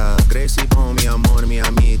loquita. Crecí con mi amor, mi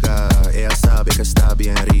amiga. Ella sabe que está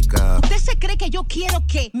bien rica. ¿Usted se cree que yo quiero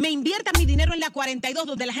que me invierta mi dinero en la 42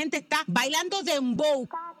 donde la gente está bailando dembow?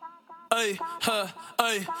 Ay.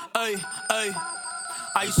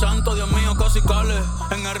 Ay, santo, Dios mío, casi cale.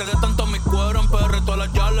 En RD tanto mis cueros, en PR todas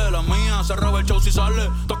las yales. La mía se roba el show si sale.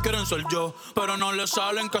 Todos quieren ser yo, pero no le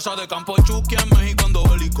salen. Casa de campo, Chucky en México ando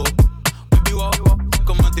bélico. Vivo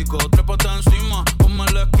cosmético, trépate encima, ponme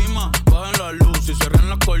la esquima. Bajen la luz y cierren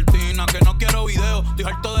las cortinas. Que no quiero video, estoy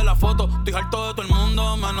harto de la foto. Estoy harto de todo el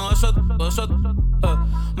mundo, menos de ese.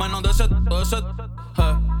 Menos de ese.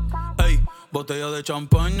 Ey, botella de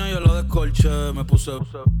champaña y yo la descolché. Me puse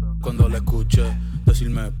cuando la escuché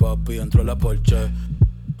decirme papi entró la Porsche.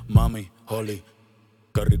 Mami, Holly,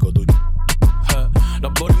 qué rico tú.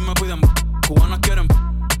 Las boris me piden, cubanas quieren.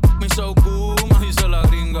 Mi so cool, me dice la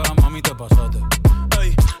gringa. Mami, te pasaste.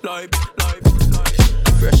 Ey, live.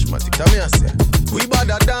 Fresh matic, tell me I say. We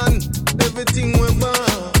better than everything we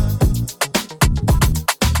want.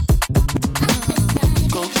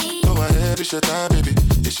 Go ahead, it's your time, baby.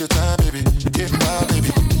 It's your time, baby. Get my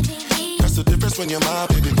baby. That's the difference when you're my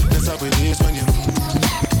baby. That's how it is when you.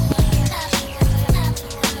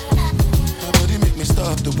 Nobody make me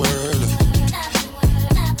stop the world.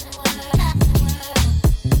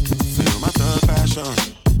 Feel my thug passion.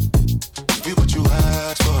 Give you what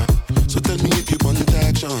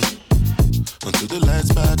until the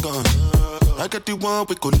lights back on. I got the one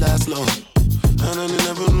we could last long, and I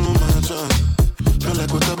never knew my chance. Feel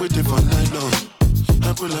like what I waited for night long.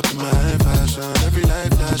 I pull up in my high fashion, every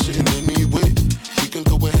life flashing anyway. We can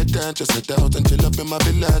go ahead and just head out and chill up in my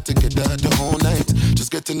villa to get out the whole night.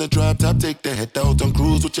 Just get in the drop top, take the head out and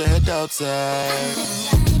cruise with your head outside.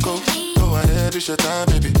 Go ahead, it's your time,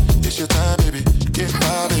 baby. It's your time, baby. Get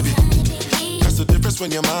by, baby. That's the difference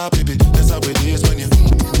when you're my baby. That's how it is when you.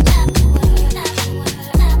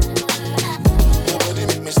 Nobody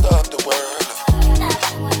make me stop the world.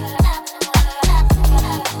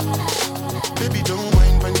 Baby, don't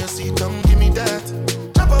mind when you see, come give me that.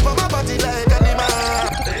 Jump up on my body like animal.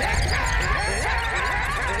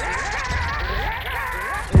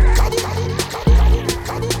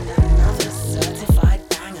 Another certified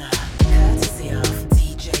banger, courtesy of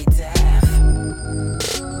DeeJay Dev.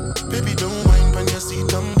 Baby, don't mind when you see,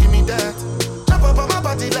 come give me that. Jump up on my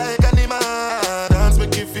body like animal. Dance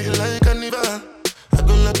make you feel like carnival. I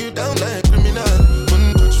gon' lock you down like criminal.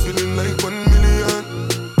 One touch feeling like 1 million.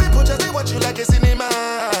 People just they watch you like a cinema.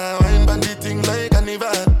 Wine bandit thing like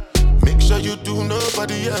carnival. Make sure you do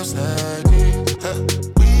nobody else like me.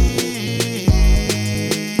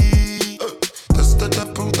 Just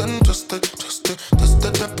that proof and trust it. Just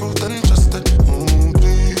that proof and trust it. Oh,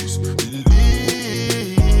 please believe.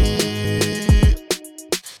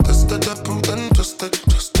 Just that proof and trust it.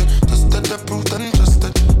 Just that proof and trust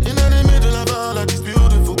it. In the middle of all of these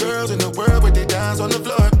beautiful girls in the world where they dance on the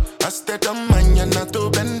floor. I step on mine and not to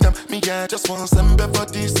bend them. Me, I just want some for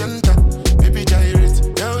the center. Baby,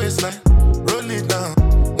 gyrate, your waistline. Roll it down,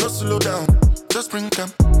 no slow down. Just bring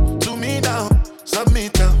come to me now.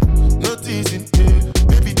 Submit down, no teasing. Yeah.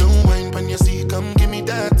 Baby, don't mind when you see, come give me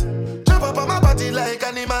that. Jump up on my body like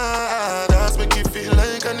animal. Dance make you feel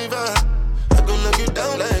like carnival. I gon' lock you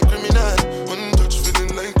down like criminal. One touch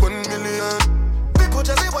feeling like 1 million. People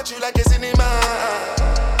just they watch you like a cinema.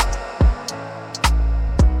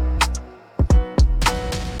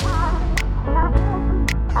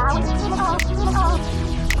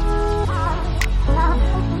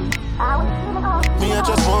 Me, I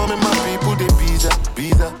just want me my people, they pizza.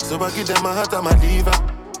 So I give them my heart and my liver.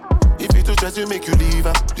 If you too stress, you make you leave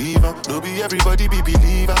her. No be everybody be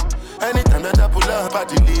believer. Anytime that I pull up, I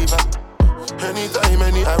deliver. Anytime,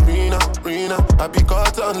 any arena, I be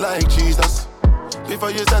caught on like Jesus.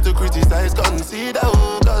 Before you start to criticize, consider,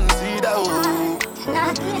 oh. Now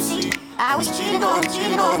I couldn't see, I was cheating on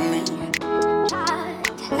me.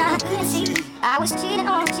 Now I couldn't see, I was cheating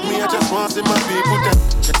on me. I just want to see my people that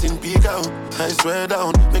getting big out. I swear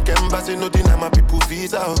down, make embassy no deny my people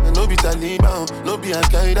visa out. And no be Taliban, no be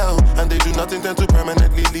Al-Qaeda. And they do not intend to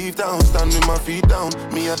permanently leave down. Stand with my feet down,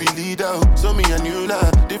 me I be lead out. So me and you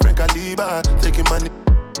lad, different caliber. Taking my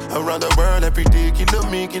around the world every day, kilo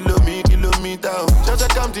me down. Just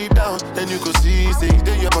come deep down, then you go see, say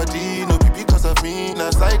they your body, no be because of me.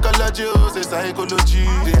 Now psychology, say psychology,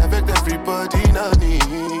 they affect everybody, not me.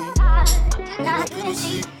 Now I couldn't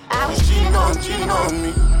see, I was cheating on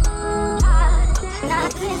me. Now I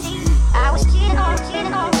couldn't see, I was cheating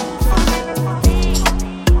on me.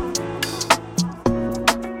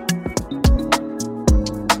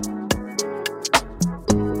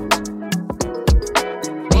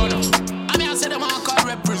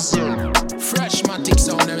 Fresh matic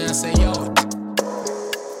sound, let me say yo.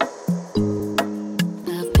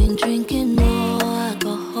 I've been drinking more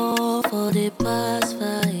alcohol for the past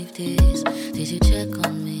 5 days. Did you check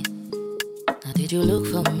on me? Now did you look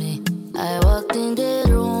for me? I walked in the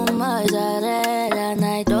room, eyes are red, and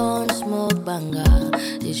I don't smoke banger.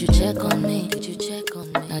 Did you check on me?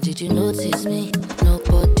 Now did you notice me?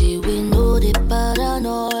 Nobody will know the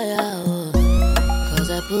paranoia. Cause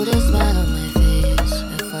I put a smile on my face.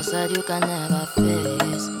 Facade you can never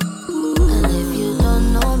face. And if you don't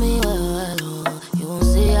know me well, you won't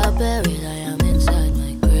see how buried I am inside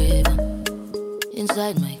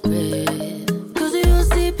my grave. Cause you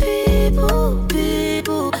see people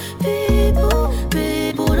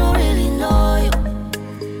don't really know you.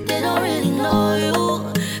 They don't really know you.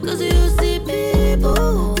 Cause you see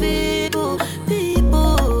people, they don't really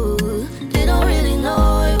know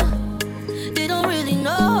you. They don't really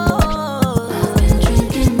know.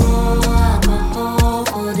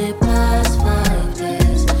 For the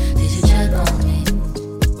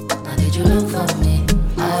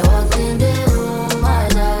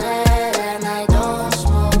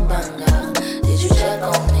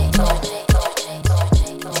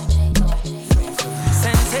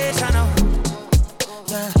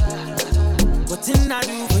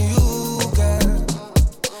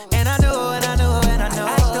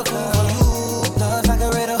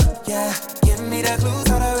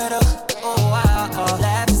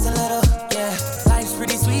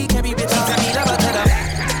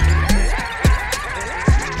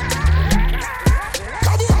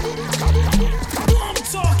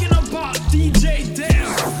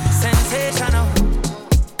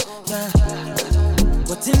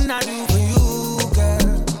What didn't I do for you,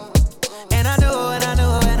 girl? And I know, and I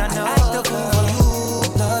know, and I know. I act the fool for you.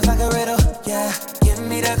 Love like a riddle, yeah. Give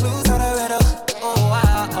me the clues on the riddle. Oh,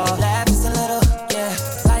 wow, oh, laugh just a little, yeah.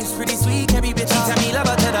 Life's pretty sweet, can't be bitchy. Tell me love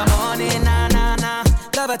her to the morning, nah, nah, nah.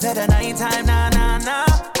 Love her to the nighttime, nah, nah, nah.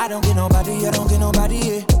 I don't get nobody, yeah.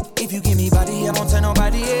 If you give me body, I won't tell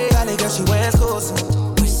nobody, yeah. Valley girl, she wears clothes.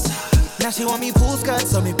 Now she want me pool skirt,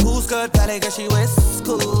 so me pool skirt. Valley girl, she wears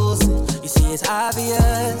schools. You see, it's obvious,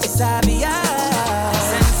 sensational,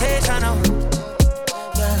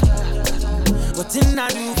 yeah. What didn't I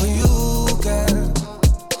do for you, girl?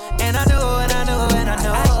 And I know, and I know, and I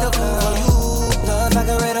know. I act the fool for you. Love like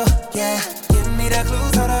a riddle, yeah. Give me the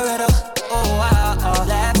clues on the riddle. Oh, wow, oh,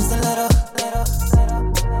 laugh just a little.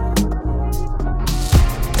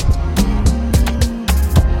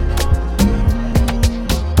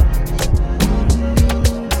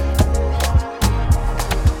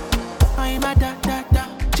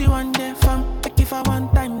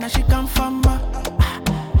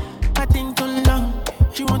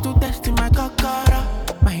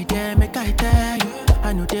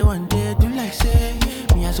 I know they one day do like say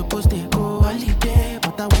me I supposed to go holiday,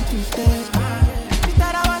 but I want to stay. She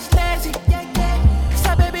thought I was lazy,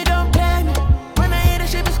 so baby don't play me. When I hear the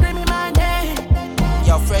shit be screaming my name.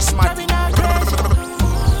 Yo, fresh man. She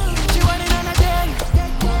want it on a day.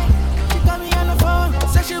 She call me on the phone,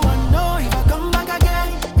 say she want to know if I come back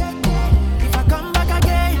again. If I come back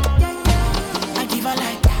again, I give her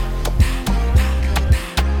like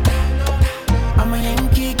I'm a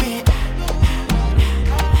Yankee kid.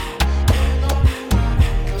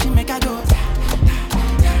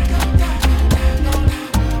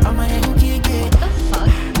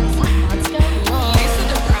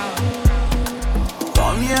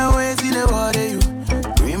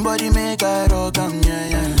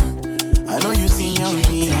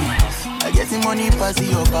 Money pass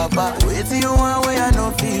your papa. Wait till you want where I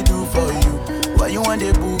no feel do for you. Why you want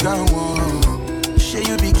the book and one? Share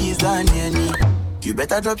you be kiss than any. You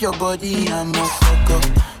better drop your body and must fuck up.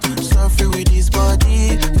 Suffer with this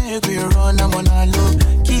body. Make we run, I'm on a low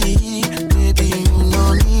key. Baby, you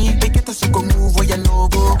know me. Make it a sick move where you no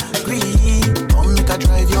go. Green. Come make a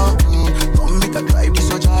drive your come make a drive this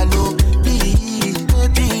so jalo. Please,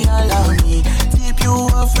 baby, allow me. Tip you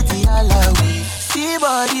off with the allow me. See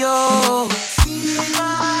body, oh.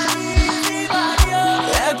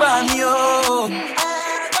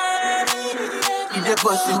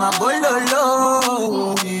 Post in my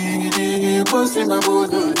bololo, post in my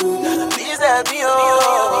bololo. Please help me,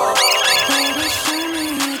 oh.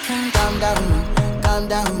 Calm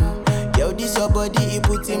down. Yo, this your body, it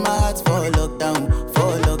put in my heart for lockdown.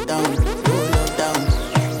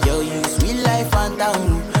 Yo, you sweet life,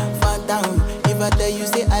 phantom. If I tell you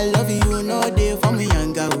say I love you, no day for me,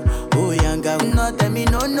 young girl. Oh, young girl. No, tell me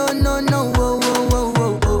no. Oh.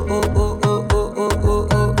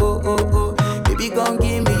 Come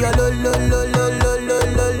give me your lo.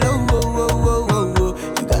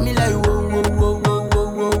 You got me like whoa.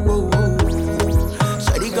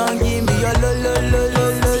 Shawty come give me your lo.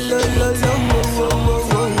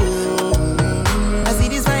 I see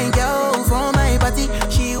this fine girl from my party,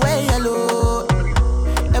 she wear yellow.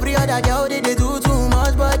 Every other girl they do too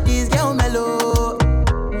much, but this girl mellow.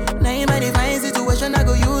 Now in my divine situation, I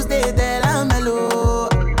go use they tell I'm mellow.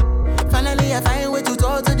 Finally I find way to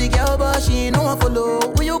talk to the girl, but she ain't no one follow.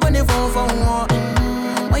 Who you gonna phone for one?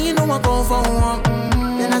 When you know I go for one,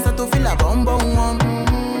 then I start to feel a bum one.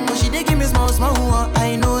 But she dey give me small one.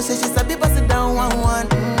 I know, say she sabi pass it down one.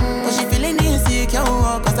 But she feeling insecure,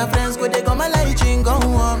 cause her friends go they go my light ring go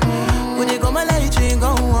on. Go they go my light ring go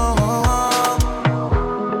on.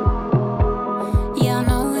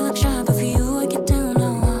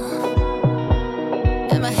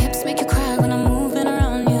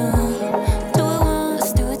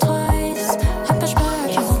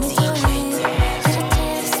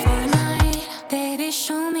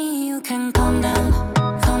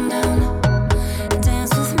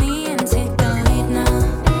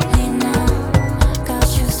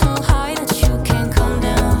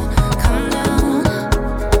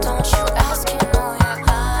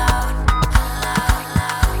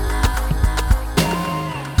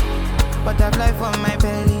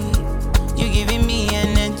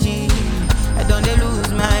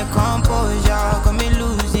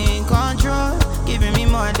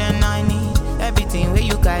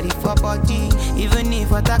 Even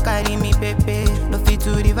if what I carry me pepe, no fit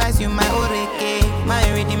to revise you my oreke, my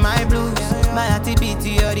reading my blues, my activity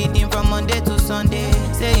your reading from Monday to Sunday.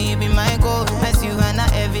 Say you be my goal, mess you and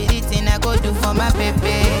everything I go do for my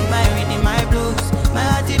pepe. My reading my blues, my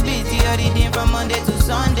activity your reading from Monday to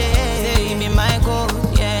Sunday. Say you be my goal,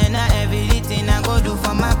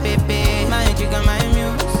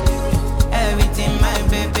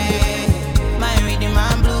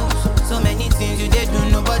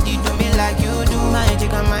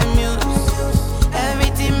 magic and my muse.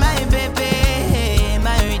 Everything my baby,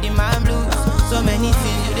 my rhythm, my blues. So many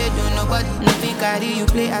things you they do, nobody no fit carry you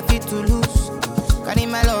play, I fit to lose. Carry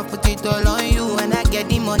my love, put it all on you. And I get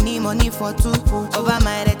the money for two. Over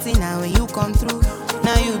my retina when you come through.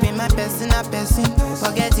 Now you be my personal person.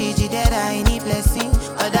 Forget DeeJay Dev, I need blessing.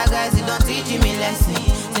 Other guys, they don't teach me lesson.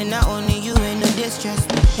 Say not only you ain't no distress.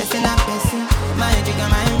 Personal person, my magic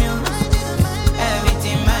and my muse.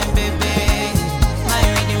 Everything my baby, my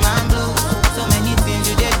rhythm and blue. So many things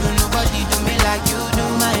you did do, nobody do me like you do.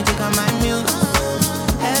 My magic and my muse.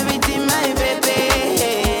 Everything my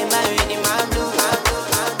baby, my rhythm and blue.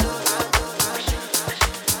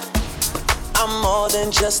 I'm more than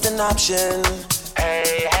just an option.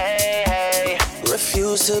 Hey, hey, hey.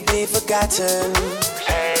 Refuse to be forgotten.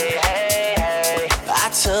 Hey, hey, hey. I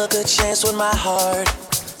took a chance with my heart.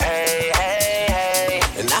 Hey, hey, hey.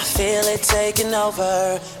 And I feel it taking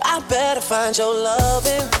over. I better find your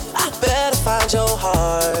loving. I better find your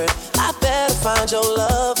heart. I better find your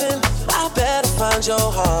loving. I better find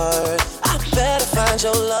your heart. I better find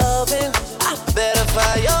your loving. I better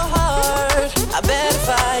find your heart. I better if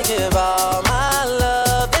I give all my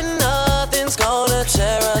love, and nothing's gonna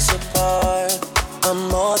tear us apart. I'm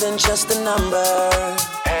more than just a number.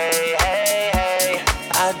 Hey, hey, hey.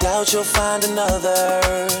 I doubt you'll find another.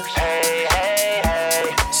 Hey, hey,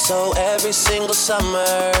 hey. So every single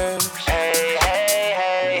summer, hey, hey,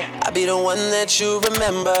 hey, I'll be the one that you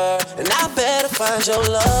remember. And I better find your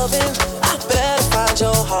loving. I better find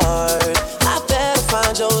your heart. I better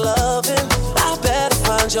find your loving. I better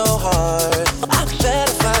find your heart. I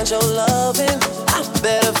better find your loving. I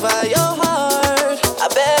better find your heart. I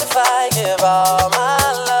better if I give all my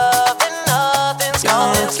love, and nothing's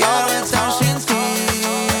gonna stop sin ti.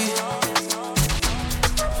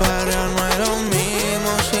 Para no es lo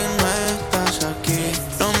mismo si no estás aquí.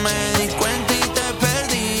 No me di cuenta y te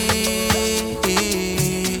perdí.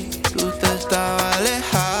 Tú te estabas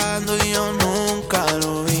alejando y yo nunca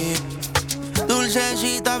lo vi.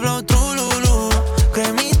 Dulcecita flow trululú,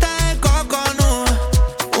 cremita de coconut.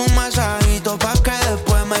 Un masajito pa' que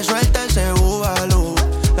después me suelte ese bubalú.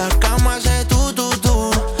 La cama hace tú.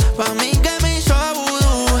 Pa' mí que me hizo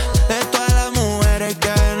vudú. De todas las mujeres que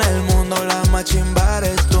hay en el mundo, la más chimba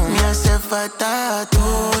eres tú. Me hace falta tú.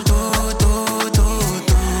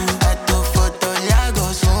 A tu foto le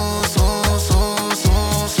hago zoom.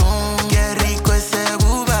 Qué rico ese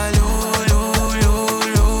bubalú.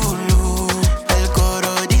 El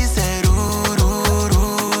coro dice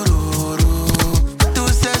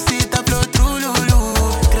Dulcecita flow trululú,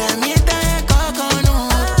 cremita de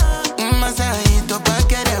coconut. Un masajito pa'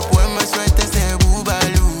 que después me suelte ese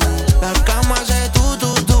bubalú. La cama hace tú.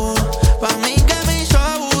 Pa' mí que me hizo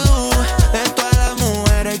vudú. De todas las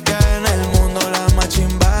mujeres que hay en el mundo, la más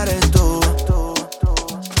chimba eres tú.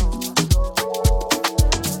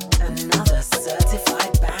 Another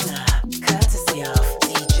certified banger, courtesy of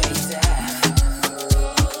DeeJay Dev.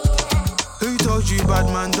 Who told you bad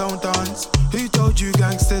man don't dance? Who told you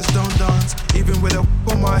gangsters don't dance? Even with a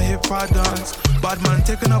on my hip I dance. Bad man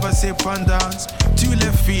take another sip and dance. Two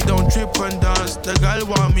left feet don't trip and dance. The girl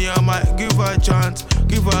want me, I might give her a chance.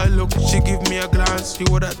 Give her a look, she give me a glance. You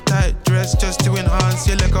wore that tight dress just to enhance.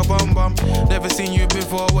 You like a bum bum. Never seen you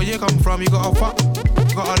before, where you come from? You got a fuck,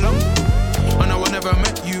 got a lump. And I will never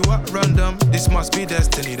met you at random. This must be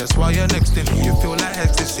destiny, that's why you're next to me. You feel like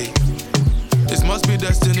ecstasy. This must be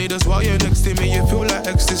destiny, that's why you're next to me. You feel like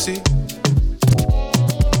ecstasy.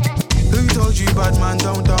 Who told you bad man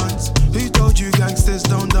don't dance? Who told you gangsters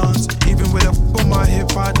don't dance? Even with a on my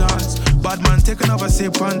hip I dance. Bad man take another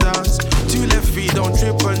sip and dance. Two left feet don't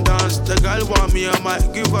trip and dance. The girl want me, I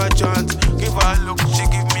might give her a chance. Give her a look, she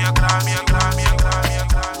give me a glance.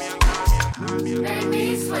 Make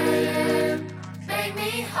me sweat, make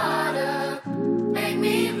me harder, make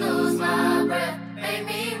me lose my breath, make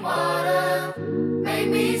me water, make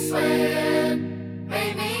me sweat,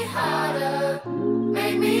 make me harder,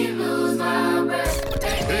 make me lose my breath,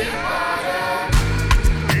 make me harder.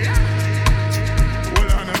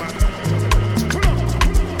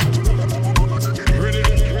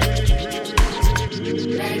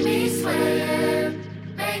 Make me sweat,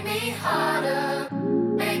 make me harder,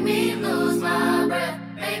 make me lose my breath.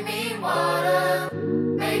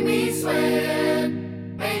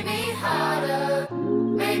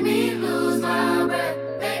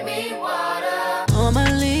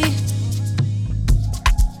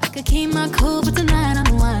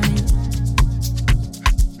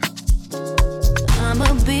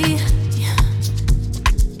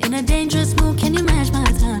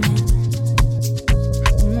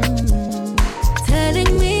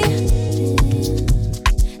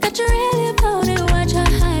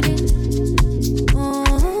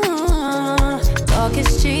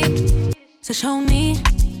 So show me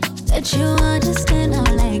that you understand how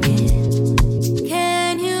I like it.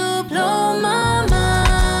 Can you blow my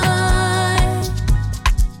mind?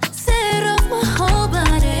 Set off my whole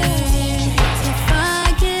body. If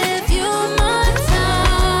I give you my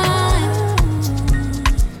time,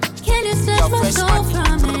 can you snatch my soul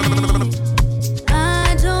from me?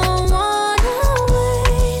 I don't wanna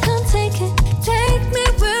wait. Come take me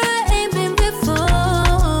where I ain't been before.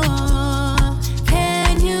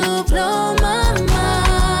 Can you blow my mind?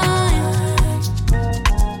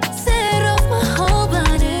 Set off my whole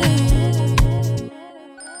body.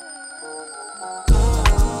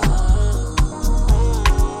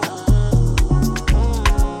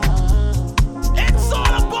 It's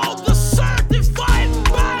all about the certified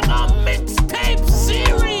banger mixtape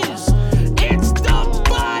series. It's the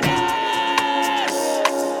baddest.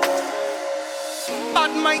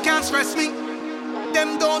 Bad mind can't stress me.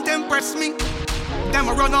 Them don't impress me. Them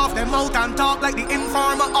a run off them mouth and talk like the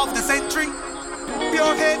informer of the century.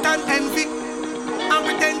 Pure hate and envy, and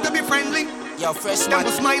pretend to be friendly. Yo, fresh Them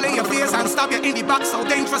will smile in your face and stab you in the back, so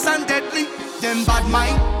dangerous and deadly. Them bad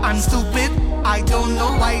mind and stupid, I don't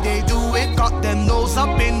know why they do it. Got them nose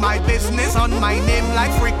up in my business, on my name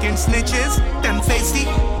like freaking snitches. Them facey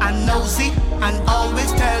and nosy and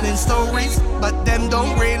always telling stories, but them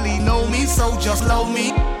don't really know me, so just love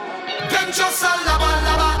me. Them just a lava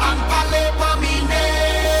lava and pale for me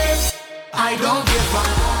name. I don't give up,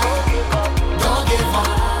 don't give up.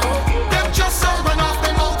 Them just a run off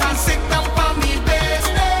the mouth and sit down for me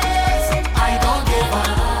business. I don't give up,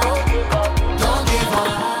 don't give up.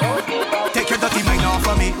 Take your dirty mind off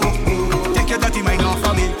of me, take your dirty mind off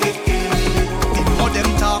of me. The more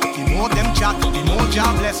them talk, the more them chat, the more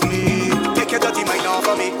job bless me. Take your dirty mind off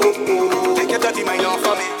of me, take your dirty mind off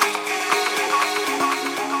of me.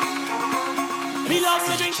 Me love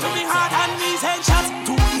to drink to me heart and me send shots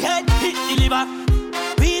to the head, hit the liver.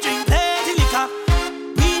 We drink plenty liquor,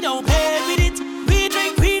 we don't play with it. We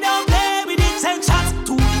drink, we don't play with it. Send shots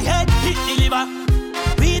to the head, hit the liver.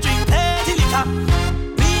 We drink plenty liquor,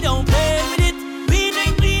 we don't play with it. We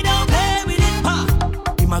drink, we don't play with it. Ha!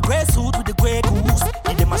 In my grey suit with the grey goose,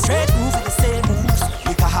 in them my straight moves with the same moves.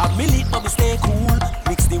 We can have me lit but we stay cool.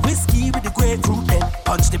 Mix the whiskey with the grapefruit, then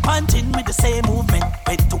punch the punch in with the same movement.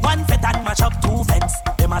 Went to one fet and match up two fence.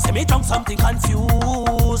 Them a say me drunk something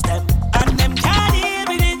confuse them, and them can't deal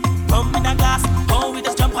with it. Rum in a glass, go with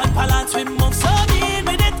us jump and balance, swim move so deal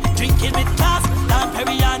with it. Drink it with class, Dan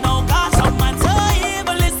Perignon no gas. Some man so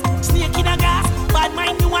evilist, snake in a glass. Bad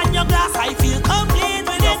mind you and your glass, I feel complete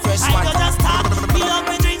with it. I go just talk, me love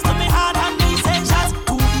me drinks to me heart and me send shots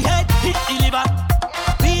to the head, hit the liver.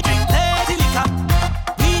 We drink plenty liquor,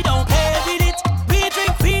 we don't play with it. We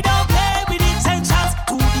drink, we don't play with it. Send shots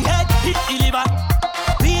to the head, hit the liver.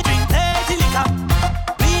 We drink plenty liquor,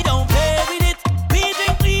 we don't play with it. We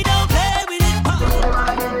drink, we don't play with it.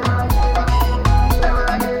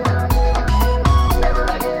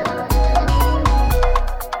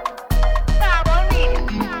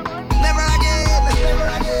 Never again, never again,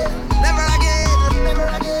 never again, never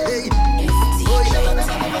again.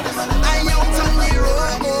 I out on the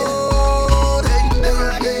road, never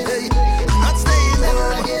again. I'm not staying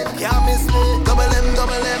home, can't miss me. Double M,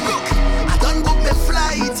 double M. I done book me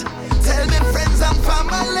flight. Tell me friends and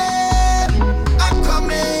family I'm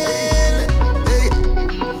coming. Hey,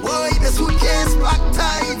 boy, the suitcase packed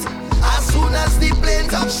tight. As soon as the plane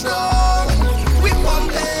touch down, we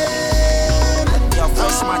pumping.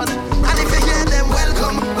 And if you hear them,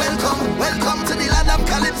 welcome, welcome, welcome to the land of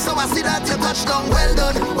Calypso. I see that you touched down, well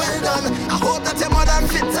done, well done. I hope that you're more than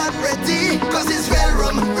fit and ready, cause it's real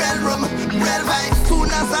rum, real vibes. Soon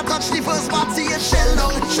as I touch the first party, it's shell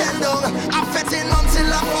down. I'm fetting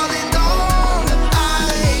until I'm falling down.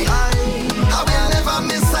 I will never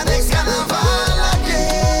miss the next carnival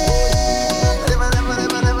again. Never.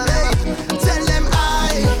 Hey, tell them I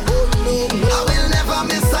will never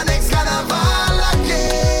miss the next carnival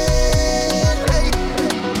again. Hey.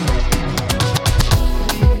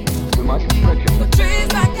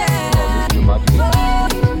 Trees like that.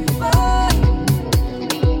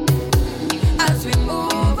 As we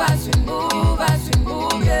move,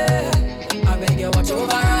 yeah. I beg you, watch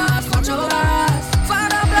over us, watch over us.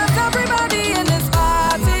 Father bless everybody in this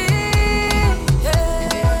party,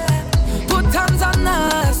 yeah. Put hands on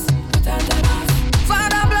us,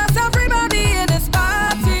 Father bless everybody in this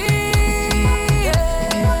party,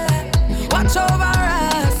 yeah. Watch over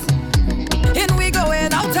us. In we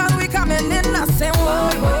going out and we coming in. I say, whoa,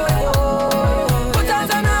 whoa, whoa. Put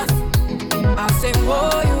hands on us. I say,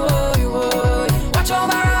 whoa, whoa, whoa. Watch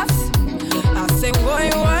over us. I say, whoa,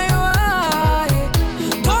 whoa, whoa.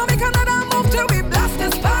 Don't make another move till we blast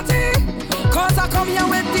this party.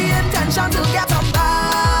 intention to get on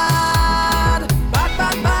bad. Bad,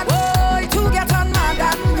 bad, bad. Boy, to get on mad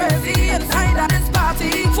and crazy inside of this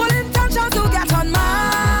party. Full intention to get on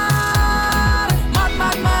mad. Mad,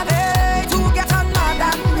 mad, mad. Hey, to get on mad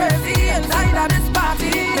and crazy inside of this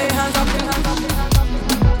party. Lay hands up, lay hands up, lay hands up.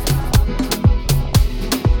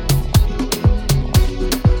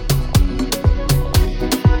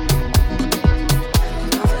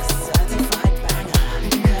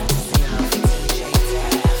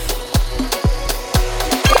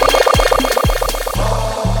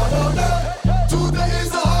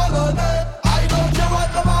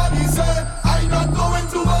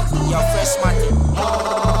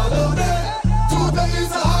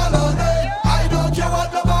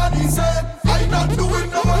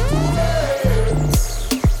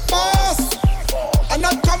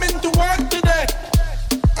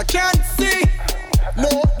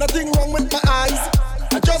 Nothing wrong with my eyes.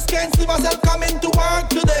 I just can't see myself coming to work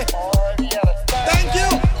today. Thank you.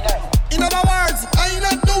 In other words, I ain't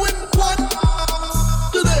not doing what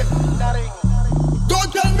today.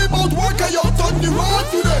 Don't tell me about work, I out on the road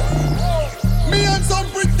today. Me and some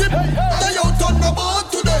pretty they out on the boat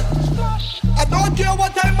today. I don't care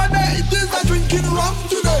what time of day it is, I'm drinking rum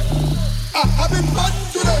today. I'm having fun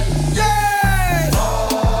today. Yeah!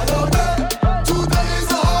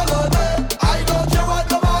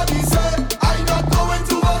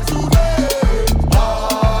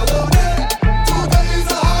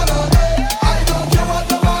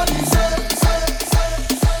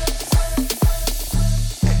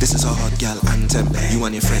 You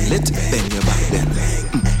and your friend lit, bend your back then.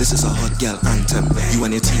 This is a hot girl anthem. You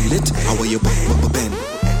and your team lit, how are you bend?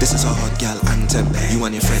 This is a hot girl anthem. You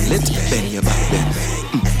and your friend lit, bend your back then.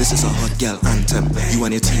 This is a hot girl anthem. You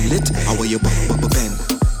and your team lit, how are you bend?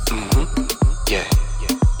 Yeah,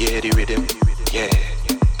 you hear the rhythm? Yeah,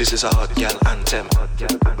 this is a hot girl anthem.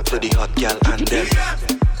 For the hot girl anthem.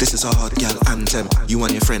 This is a hot girl anthem. You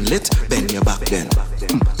and your friend lit, bend your back then.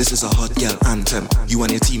 This is a hot girl anthem. You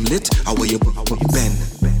and your team lit, how will you bend?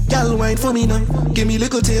 Girl, wine for me now. Give me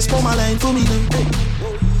little taste for my line for me now.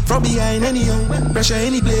 From behind anyhow, pressure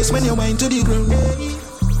any place when you wine to the ground.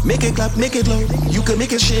 Make it clap, make it loud. You can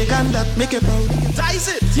make it shake and that make it proud.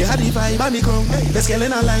 Dice it. You had the vibe on the ground. Let's get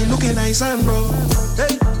in a line looking nice and brown.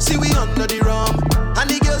 Hey, see we under the rum, and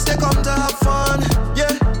the girls they come to have fun.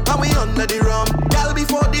 Yeah, and we under the rum. Girl,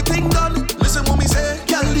 before the thing done, listen what me say.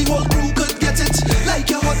 Girl, the whole crew could get it. Like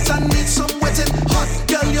you're hot and need some wetting. Hot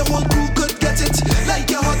girl, your whole crew could get it. Like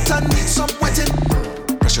you're hot and need some wetting.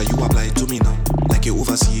 Pressure you apply to me now. Like you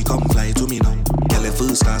oversee, come fly to me now. Girl, at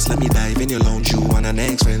first class, let me dive in your lounge. You and an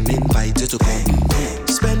ex friend invited to come.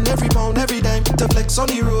 Spend every pound, every dime to flex on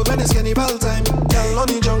the road when it's cannibal time. Girl on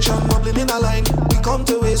the junction, bubbling in a line. We come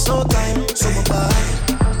to waste no time. So bye.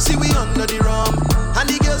 See we under the rum, and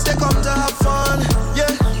the girls they come to have fun.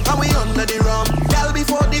 Yeah, and we under the rum. Girl,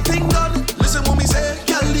 before the thing done,